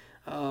and,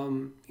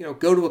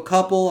 go to a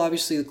couple.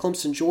 Obviously, the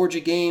Clemson-Georgia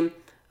game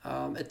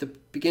at the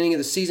beginning of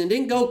the season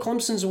didn't go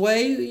Clemson's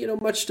way,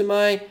 much to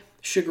my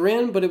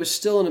chagrin, but it was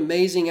still an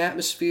amazing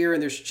atmosphere,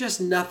 and there's just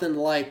nothing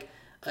like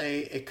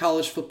a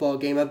college football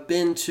game.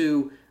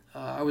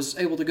 I was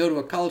able to go to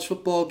a college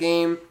football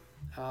game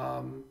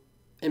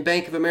in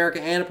Bank of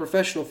America and a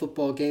professional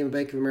football game in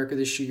Bank of America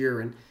this year,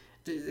 and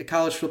the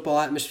college football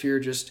atmosphere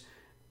just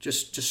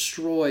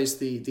destroys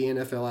the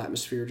NFL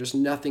atmosphere. Just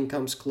nothing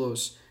comes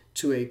close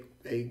to a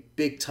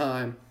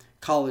big-time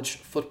college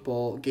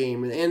football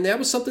game. And that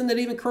was something that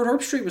even Kurt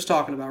Herbstreit was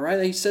talking about,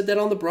 right? He said that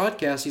on the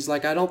broadcast. He's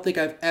like, I don't think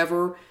I've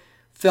ever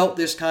felt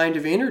this kind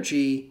of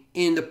energy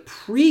in the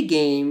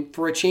pregame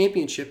for a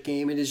championship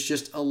game. It is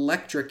just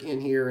electric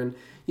in here, and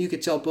you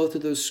could tell both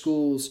of those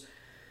schools,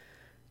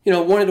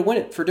 wanted to win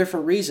it for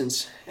different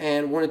reasons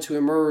and wanted to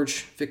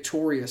emerge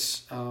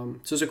victorious. So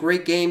it was a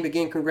great game.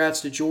 Again, congrats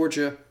to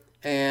Georgia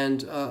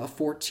and a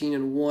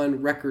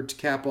 14-1 record to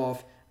cap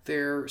off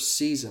their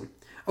season.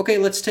 Okay,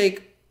 let's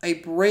take a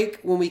break.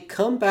 When we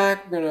come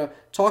back, we're going to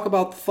talk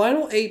about the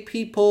final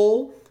AP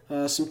poll,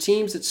 some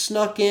teams that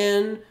snuck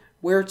in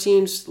where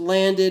teams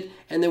landed,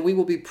 and then we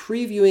will be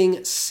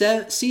previewing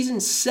Season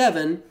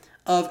 7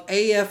 of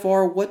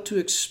AFR, what to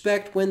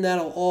expect when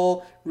that'll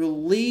all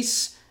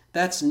release.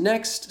 That's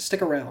next.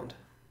 Stick around.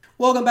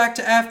 Welcome back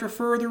to After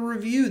Further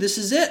Review. This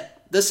is it.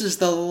 This is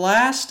the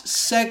last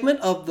segment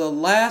of the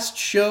last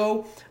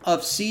show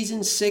of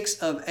Season 6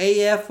 of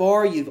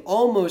AFR. You've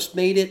almost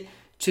made it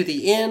to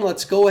the end.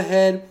 Let's go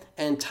ahead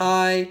and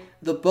tie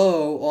the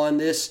bow on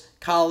this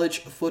college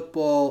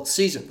football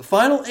season. The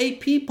final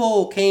AP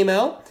poll came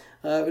out.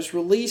 It was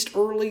released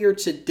earlier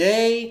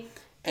today,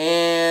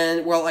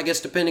 and, well, I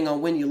guess depending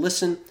on when you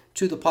listen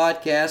to the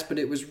podcast, but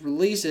it was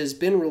released, it has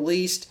been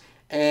released,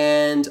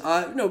 and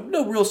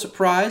no real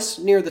surprise.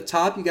 Near the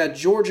top, you got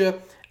Georgia,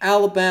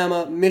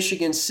 Alabama,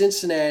 Michigan,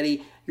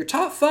 Cincinnati. Your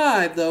top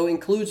 5, though,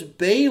 includes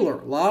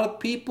Baylor. A lot of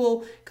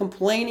people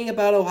complaining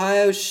about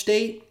Ohio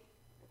State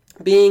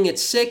being at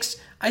 6.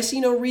 I see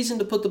no reason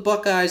to put the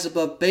Buckeyes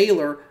above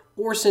Baylor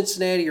or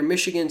Cincinnati or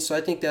Michigan, so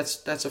I think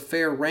that's a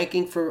fair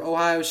ranking for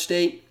Ohio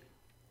State.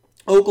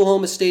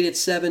 Oklahoma State at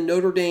 7,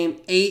 Notre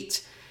Dame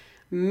 8,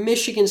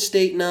 Michigan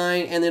State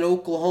 9, and then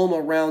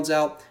Oklahoma rounds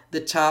out the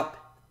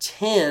top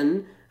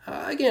 10.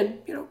 Again,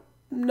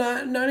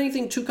 not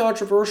anything too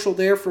controversial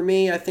there for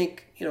me. I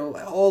think,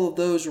 all of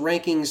those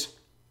rankings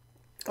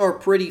are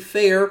pretty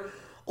fair.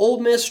 Ole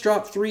Miss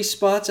dropped 3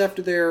 spots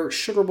after their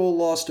Sugar Bowl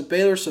loss to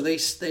Baylor, so they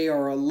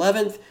are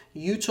 11th.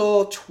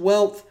 Utah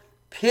 12th.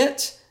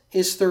 Pitt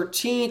is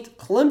 13th.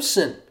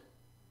 Clemson,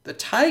 the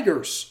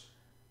Tigers,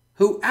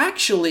 who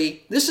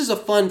actually, this is a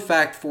fun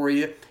fact for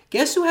you,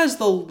 guess who has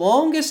the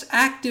longest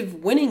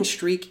active winning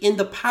streak in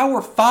the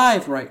Power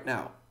 5 right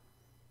now?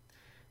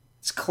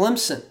 It's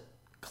Clemson.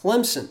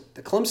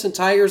 The Clemson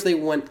Tigers, they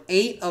won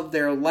 8 of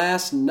their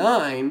last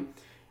 9,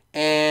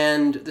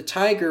 and the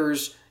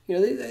Tigers,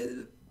 they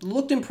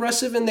looked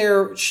impressive in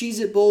their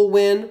Cheez-It Bowl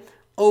win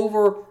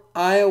over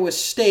Iowa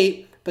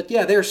State, but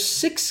yeah, their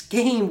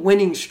 6-game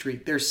winning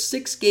streak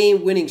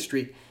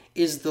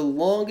is the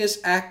longest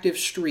active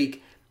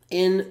streak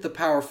in the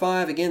Power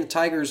 5. Again, the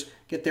Tigers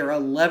get their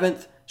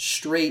 11th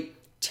straight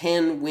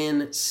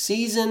 10-win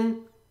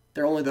season.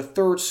 They're only the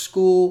 3rd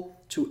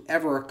school to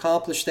ever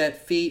accomplish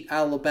that feat.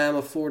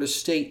 Alabama, Florida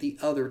State, the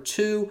other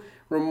 2.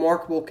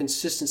 Remarkable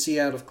consistency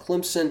out of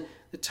Clemson.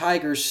 The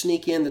Tigers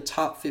sneak in the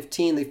top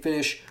 15. They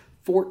finish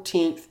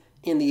 14th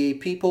in the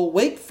AP poll.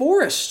 Wake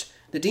Forest,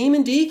 the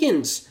Demon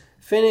Deacons,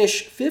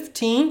 finish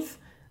 15th.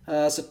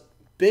 It's a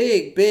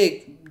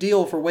big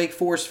deal for Wake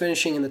Forest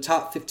finishing in the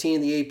top 15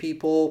 in the AP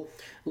poll.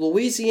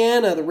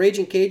 Louisiana, the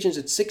Raging Cajuns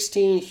at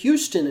 16,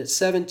 Houston at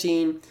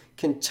 17,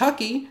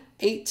 Kentucky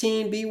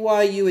 18,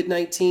 BYU at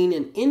 19,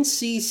 and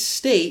NC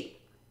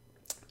State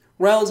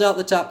rounds out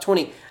the top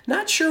 20.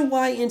 Not sure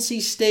why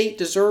NC State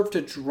deserved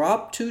to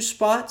drop 2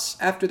 spots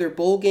after their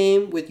bowl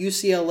game with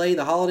UCLA.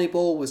 The Holiday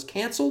Bowl was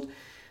canceled.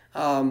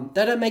 That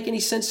doesn't make any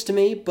sense to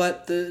me,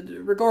 but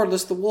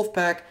regardless, the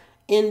Wolfpack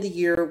end the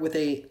year with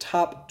a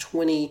top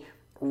 20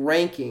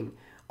 ranking.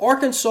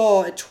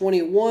 Arkansas at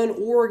 21,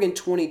 Oregon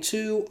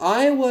 22,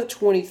 Iowa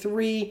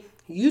 23,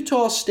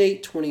 Utah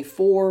State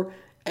 24,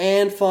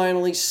 and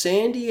finally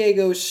San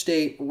Diego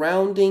State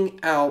rounding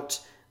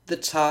out the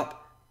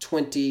top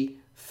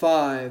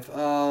 25.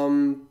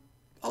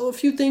 A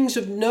few things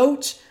of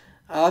note.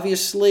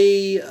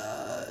 Obviously,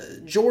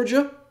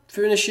 Georgia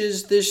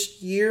finishes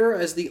this year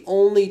as the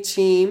only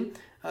team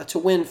to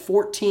win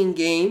 14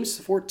 games,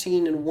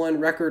 14-1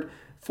 record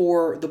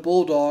for the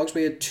Bulldogs.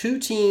 We had 2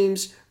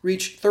 teams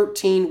reach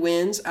 13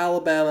 wins,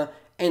 Alabama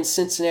and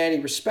Cincinnati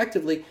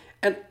respectively.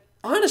 And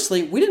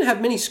honestly, we didn't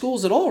have many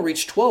schools at all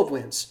reach 12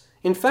 wins.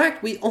 In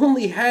fact, we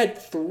only had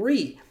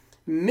 3.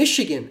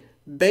 Michigan,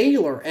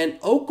 Baylor, and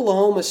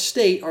Oklahoma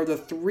State are the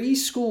 3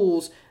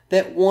 schools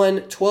that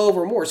won 12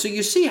 or more. So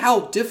you see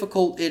how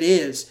difficult it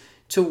is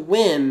to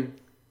win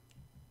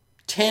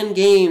 10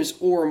 games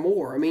or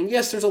more. I mean,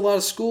 yes, there's a lot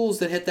of schools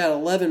that hit that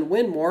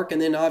 11-win mark,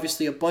 and then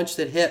obviously a bunch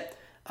that hit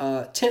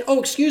 10. Oh,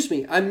 excuse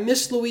me. I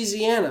missed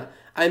Louisiana.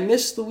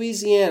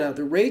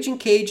 The Raging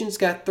Cajuns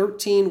got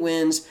 13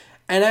 wins,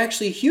 and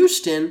actually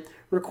Houston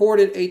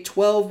recorded a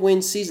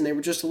 12-win season. They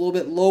were just a little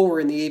bit lower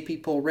in the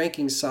AP poll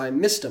rankings, so I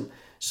missed them.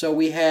 So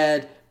we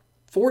had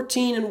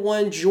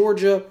 14-1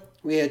 Georgia.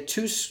 We had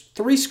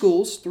 3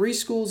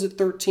 schools at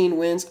 13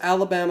 wins,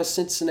 Alabama,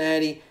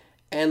 Cincinnati,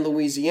 and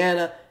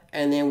Louisiana.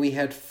 And then we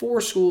had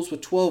 4 schools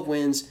with 12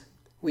 wins.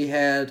 We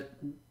had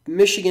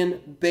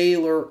Michigan,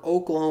 Baylor,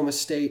 Oklahoma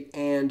State,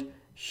 and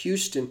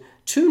Houston.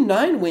 2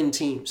 9-win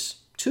teams.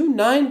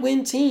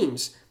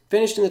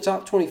 Finished in the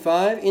top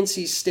 25.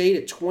 NC State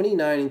at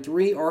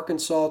 29-3.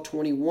 Arkansas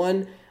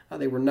 21.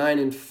 They were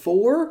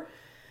 9-4.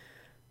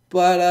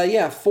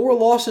 But 4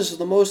 losses is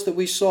the most that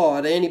we saw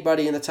at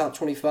anybody in the top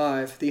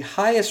 25. The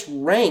highest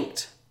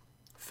ranked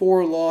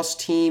 4-loss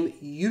team,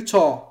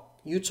 Utah.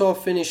 Utah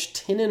finished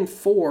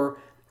 10-4,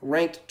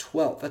 ranked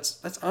 12th.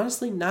 That's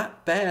honestly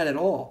not bad at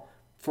all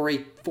for a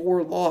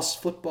 4-loss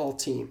football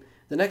team.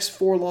 The next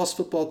 4-loss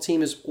football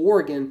team is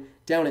Oregon,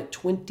 down at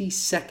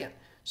 22nd.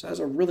 So that's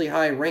a really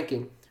high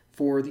ranking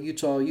for the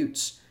Utah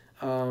Utes.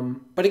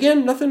 But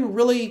again, nothing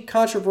really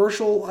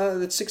controversial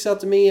that sticks out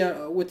to me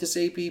with this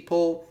AP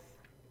poll.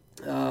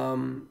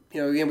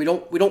 Again, we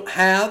don't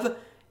have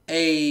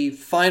a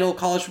final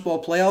college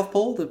football playoff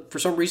poll. For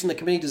some reason, the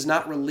committee does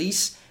not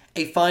release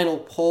a final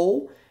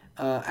poll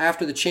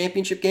after the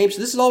championship game. So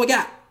this is all we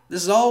got.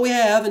 This is all we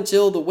have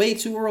until the way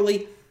too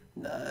early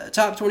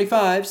top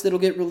 25s that'll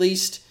get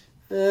released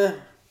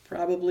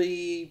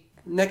probably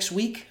next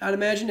week, I'd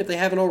imagine, if they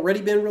haven't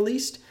already been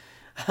released.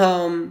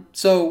 So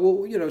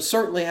we'll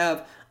certainly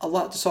have a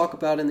lot to talk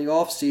about in the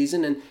off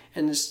season,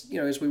 and this,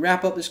 as we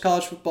wrap up this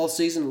college football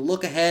season and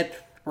look ahead,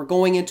 we're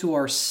going into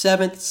our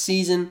 7th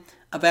season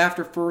of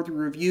After Further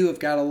Review. I've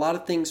got a lot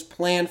of things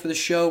planned for the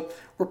show.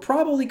 We're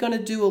probably going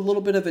to do a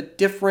little bit of a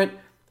different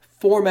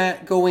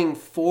format going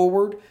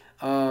forward.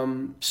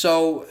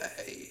 So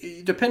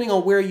depending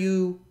on where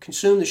you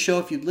consume the show,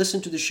 if you listen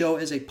to the show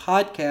as a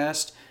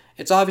podcast,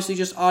 it's obviously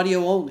just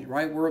audio only,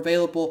 right? We're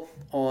available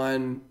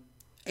on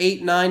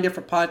 8-9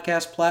 different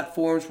podcast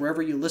platforms.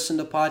 Wherever you listen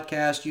to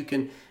podcasts, you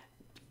can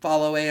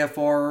follow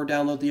AFR,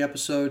 download the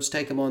episodes,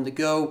 take them on the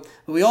go.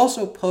 But we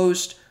also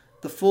post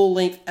the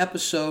full-length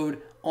episode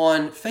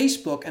on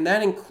Facebook, and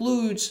that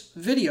includes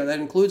video. That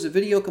includes a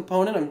video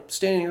component. I'm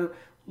sitting here,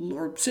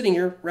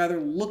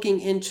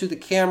 looking into the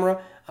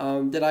camera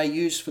that I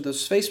use for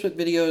those Facebook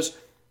videos.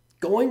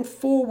 Going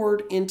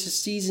forward into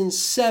Season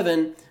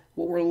 7,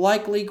 what we're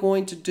likely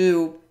going to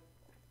do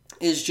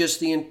is just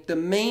the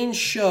main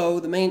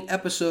show, the main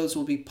episodes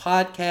will be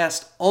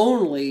podcast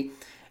only,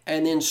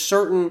 and then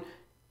certain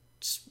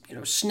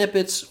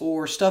snippets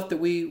or stuff that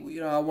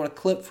I want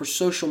to clip for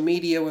social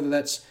media, whether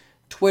that's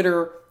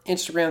Twitter,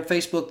 Instagram,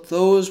 Facebook,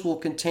 those will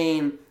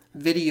contain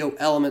video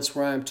elements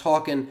where I'm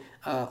talking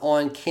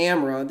on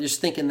camera.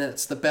 Just thinking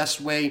that's the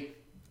best way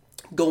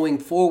going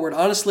forward.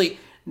 Honestly,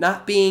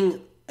 not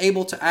being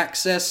able to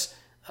access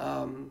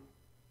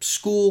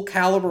school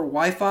caliber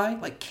Wi-Fi,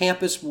 like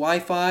campus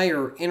Wi-Fi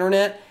or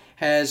internet,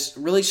 has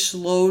really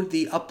slowed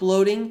the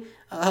uploading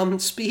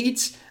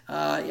speeds.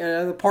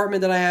 The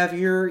apartment that I have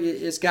here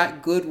has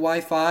got good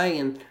Wi-Fi,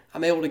 and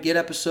I'm able to get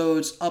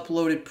episodes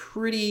uploaded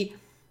pretty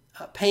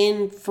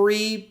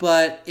pain-free,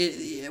 but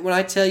when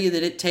I tell you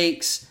that it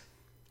takes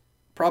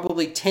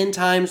probably 10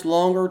 times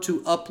longer to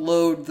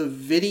upload the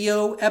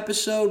video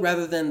episode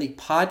rather than the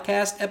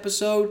podcast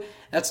episode,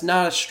 that's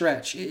not a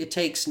stretch. It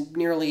takes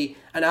nearly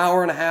an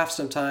hour and a half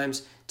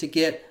sometimes to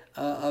get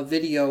a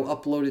video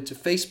uploaded to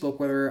Facebook,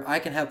 where I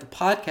can have the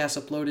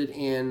podcast uploaded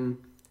in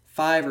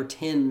 5 or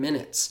 10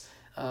 minutes.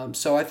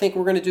 So I think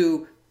we're going to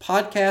do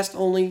podcast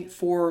only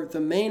for the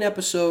main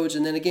episodes,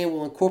 and then again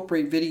we'll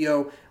incorporate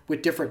video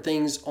with different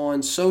things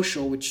on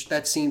social, which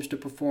that seems to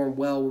perform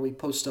well when we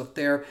post stuff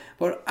there.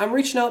 But I'm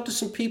reaching out to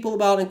some people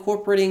about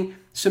incorporating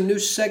some new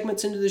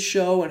segments into the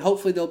show, and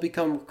hopefully they'll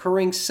become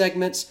recurring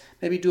segments.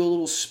 Maybe do a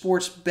little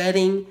sports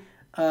betting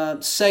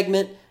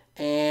segment,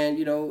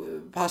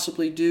 and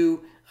possibly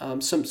do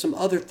some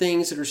other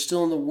things that are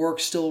still in the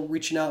works. Still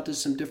reaching out to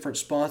some different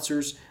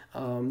sponsors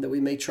that we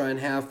may try and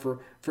have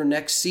for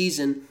next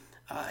season.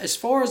 As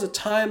far as a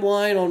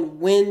timeline on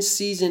when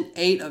Season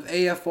 8 of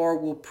AFR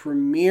will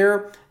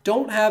premiere,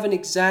 don't have an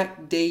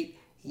exact date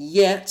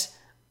yet,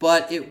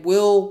 but it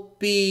will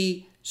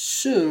be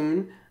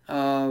soon.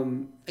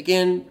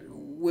 Again,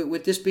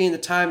 with this being the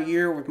time of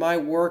year, with my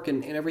work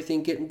and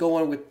everything getting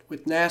going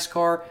with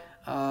NASCAR,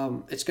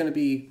 it's going to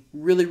be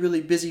really,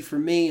 really busy for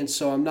me, and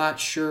so I'm not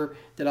sure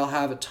that I'll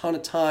have a ton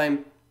of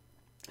time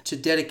to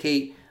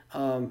dedicate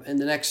in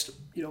the next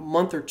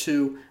month or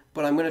two,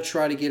 but I'm going to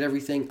try to get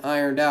everything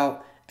ironed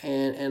out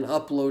and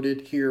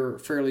uploaded here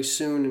fairly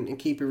soon, and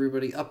keep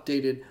everybody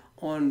updated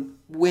on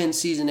when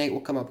Season 8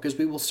 will come up, because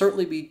we will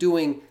certainly be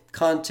doing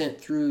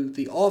content through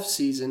the off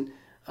season.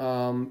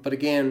 But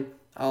again,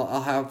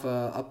 I'll have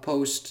a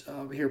post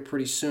here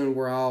pretty soon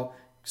where I'll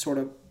sort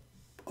of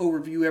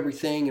overview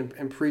everything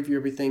and preview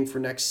everything for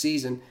next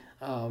season.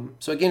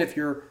 So again, if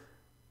you're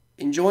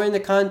enjoying the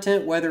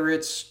content, whether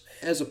it's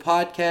as a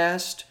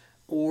podcast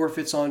or if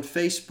it's on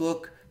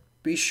Facebook,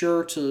 be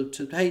sure to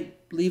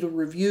leave a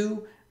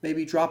review,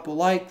 maybe drop a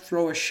like,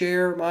 throw a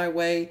share my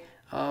way.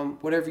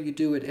 Whatever you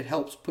do, it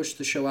helps push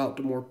the show out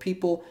to more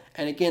people.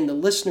 And again, the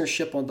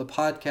listenership on the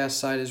podcast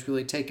side has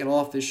really taken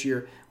off this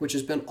year, which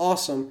has been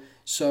awesome.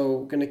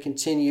 So going to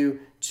continue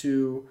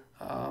to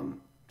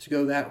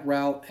go that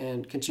route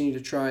and continue to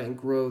try and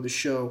grow the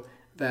show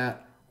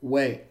that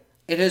way.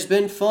 It has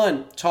been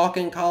fun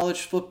talking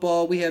college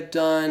football. We have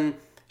done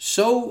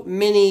so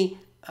many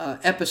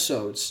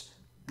episodes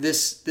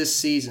this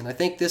season. I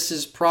think this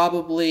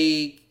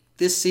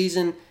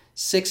season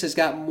 6 has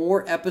got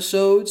more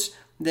episodes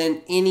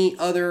than any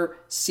other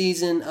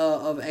season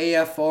of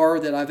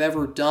AFR that I've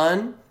ever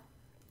done.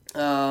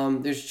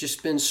 There's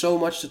just been so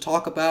much to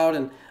talk about,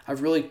 and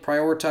I've really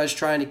prioritized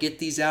trying to get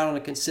these out on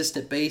a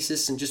consistent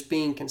basis and just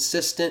being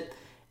consistent,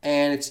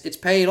 and it's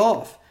paid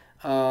off.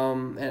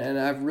 And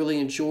I've really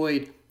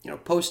enjoyed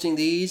posting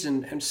these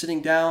and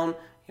sitting down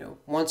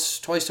once,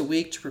 twice a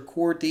week to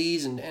record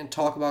these and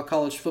talk about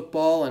college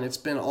football, and it's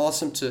been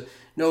awesome to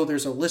know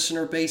there's a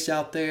listener base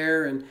out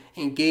there and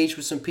engage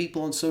with some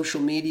people on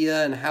social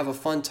media and have a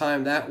fun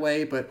time that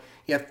way. But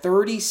yeah,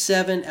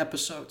 37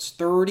 episodes.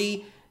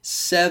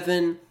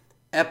 37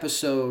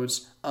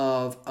 episodes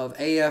of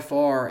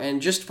AFR.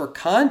 And just for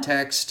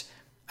context,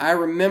 I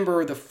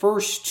remember the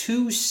first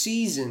 2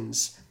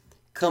 seasons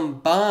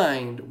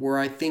combined were,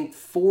 I think,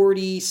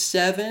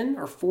 47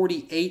 or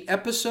 48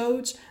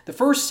 episodes. The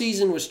first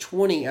season was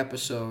 20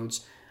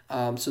 episodes.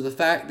 So the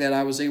fact that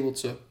I was able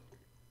to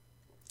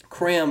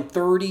cram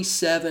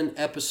 37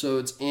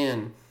 episodes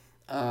in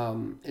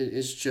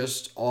is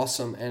just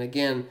awesome. And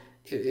again,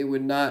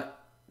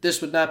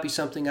 this would not be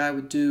something I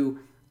would do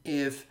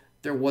if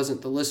there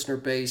wasn't the listener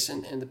base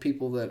and the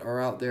people that are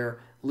out there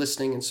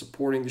listening and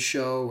supporting the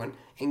show and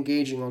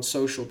engaging on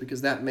social,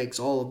 because that makes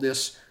all of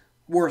this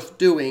worth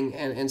doing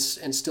and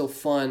still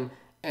fun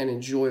and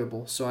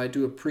enjoyable. So I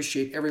do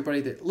appreciate everybody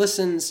that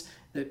listens,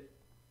 that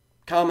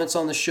comments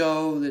on the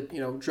show,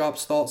 that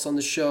drops thoughts on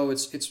the show.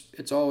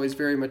 It's always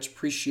very much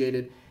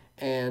appreciated.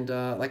 And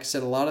like I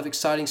said, a lot of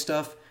exciting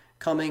stuff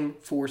coming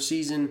for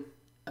season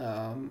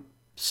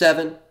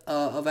 7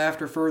 of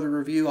After Further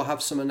Review. I'll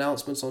have some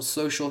announcements on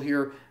social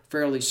here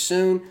fairly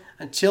soon.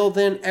 Until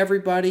then,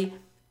 everybody,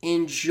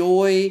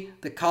 enjoy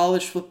the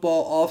college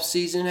football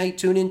offseason. Hey,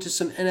 tune into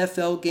some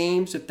NFL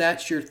games if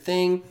that's your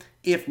thing.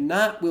 If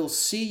not, we'll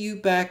see you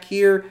back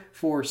here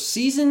for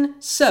Season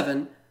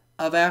 7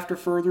 of After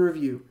Further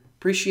Review.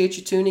 Appreciate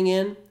you tuning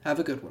in. Have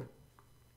a good one.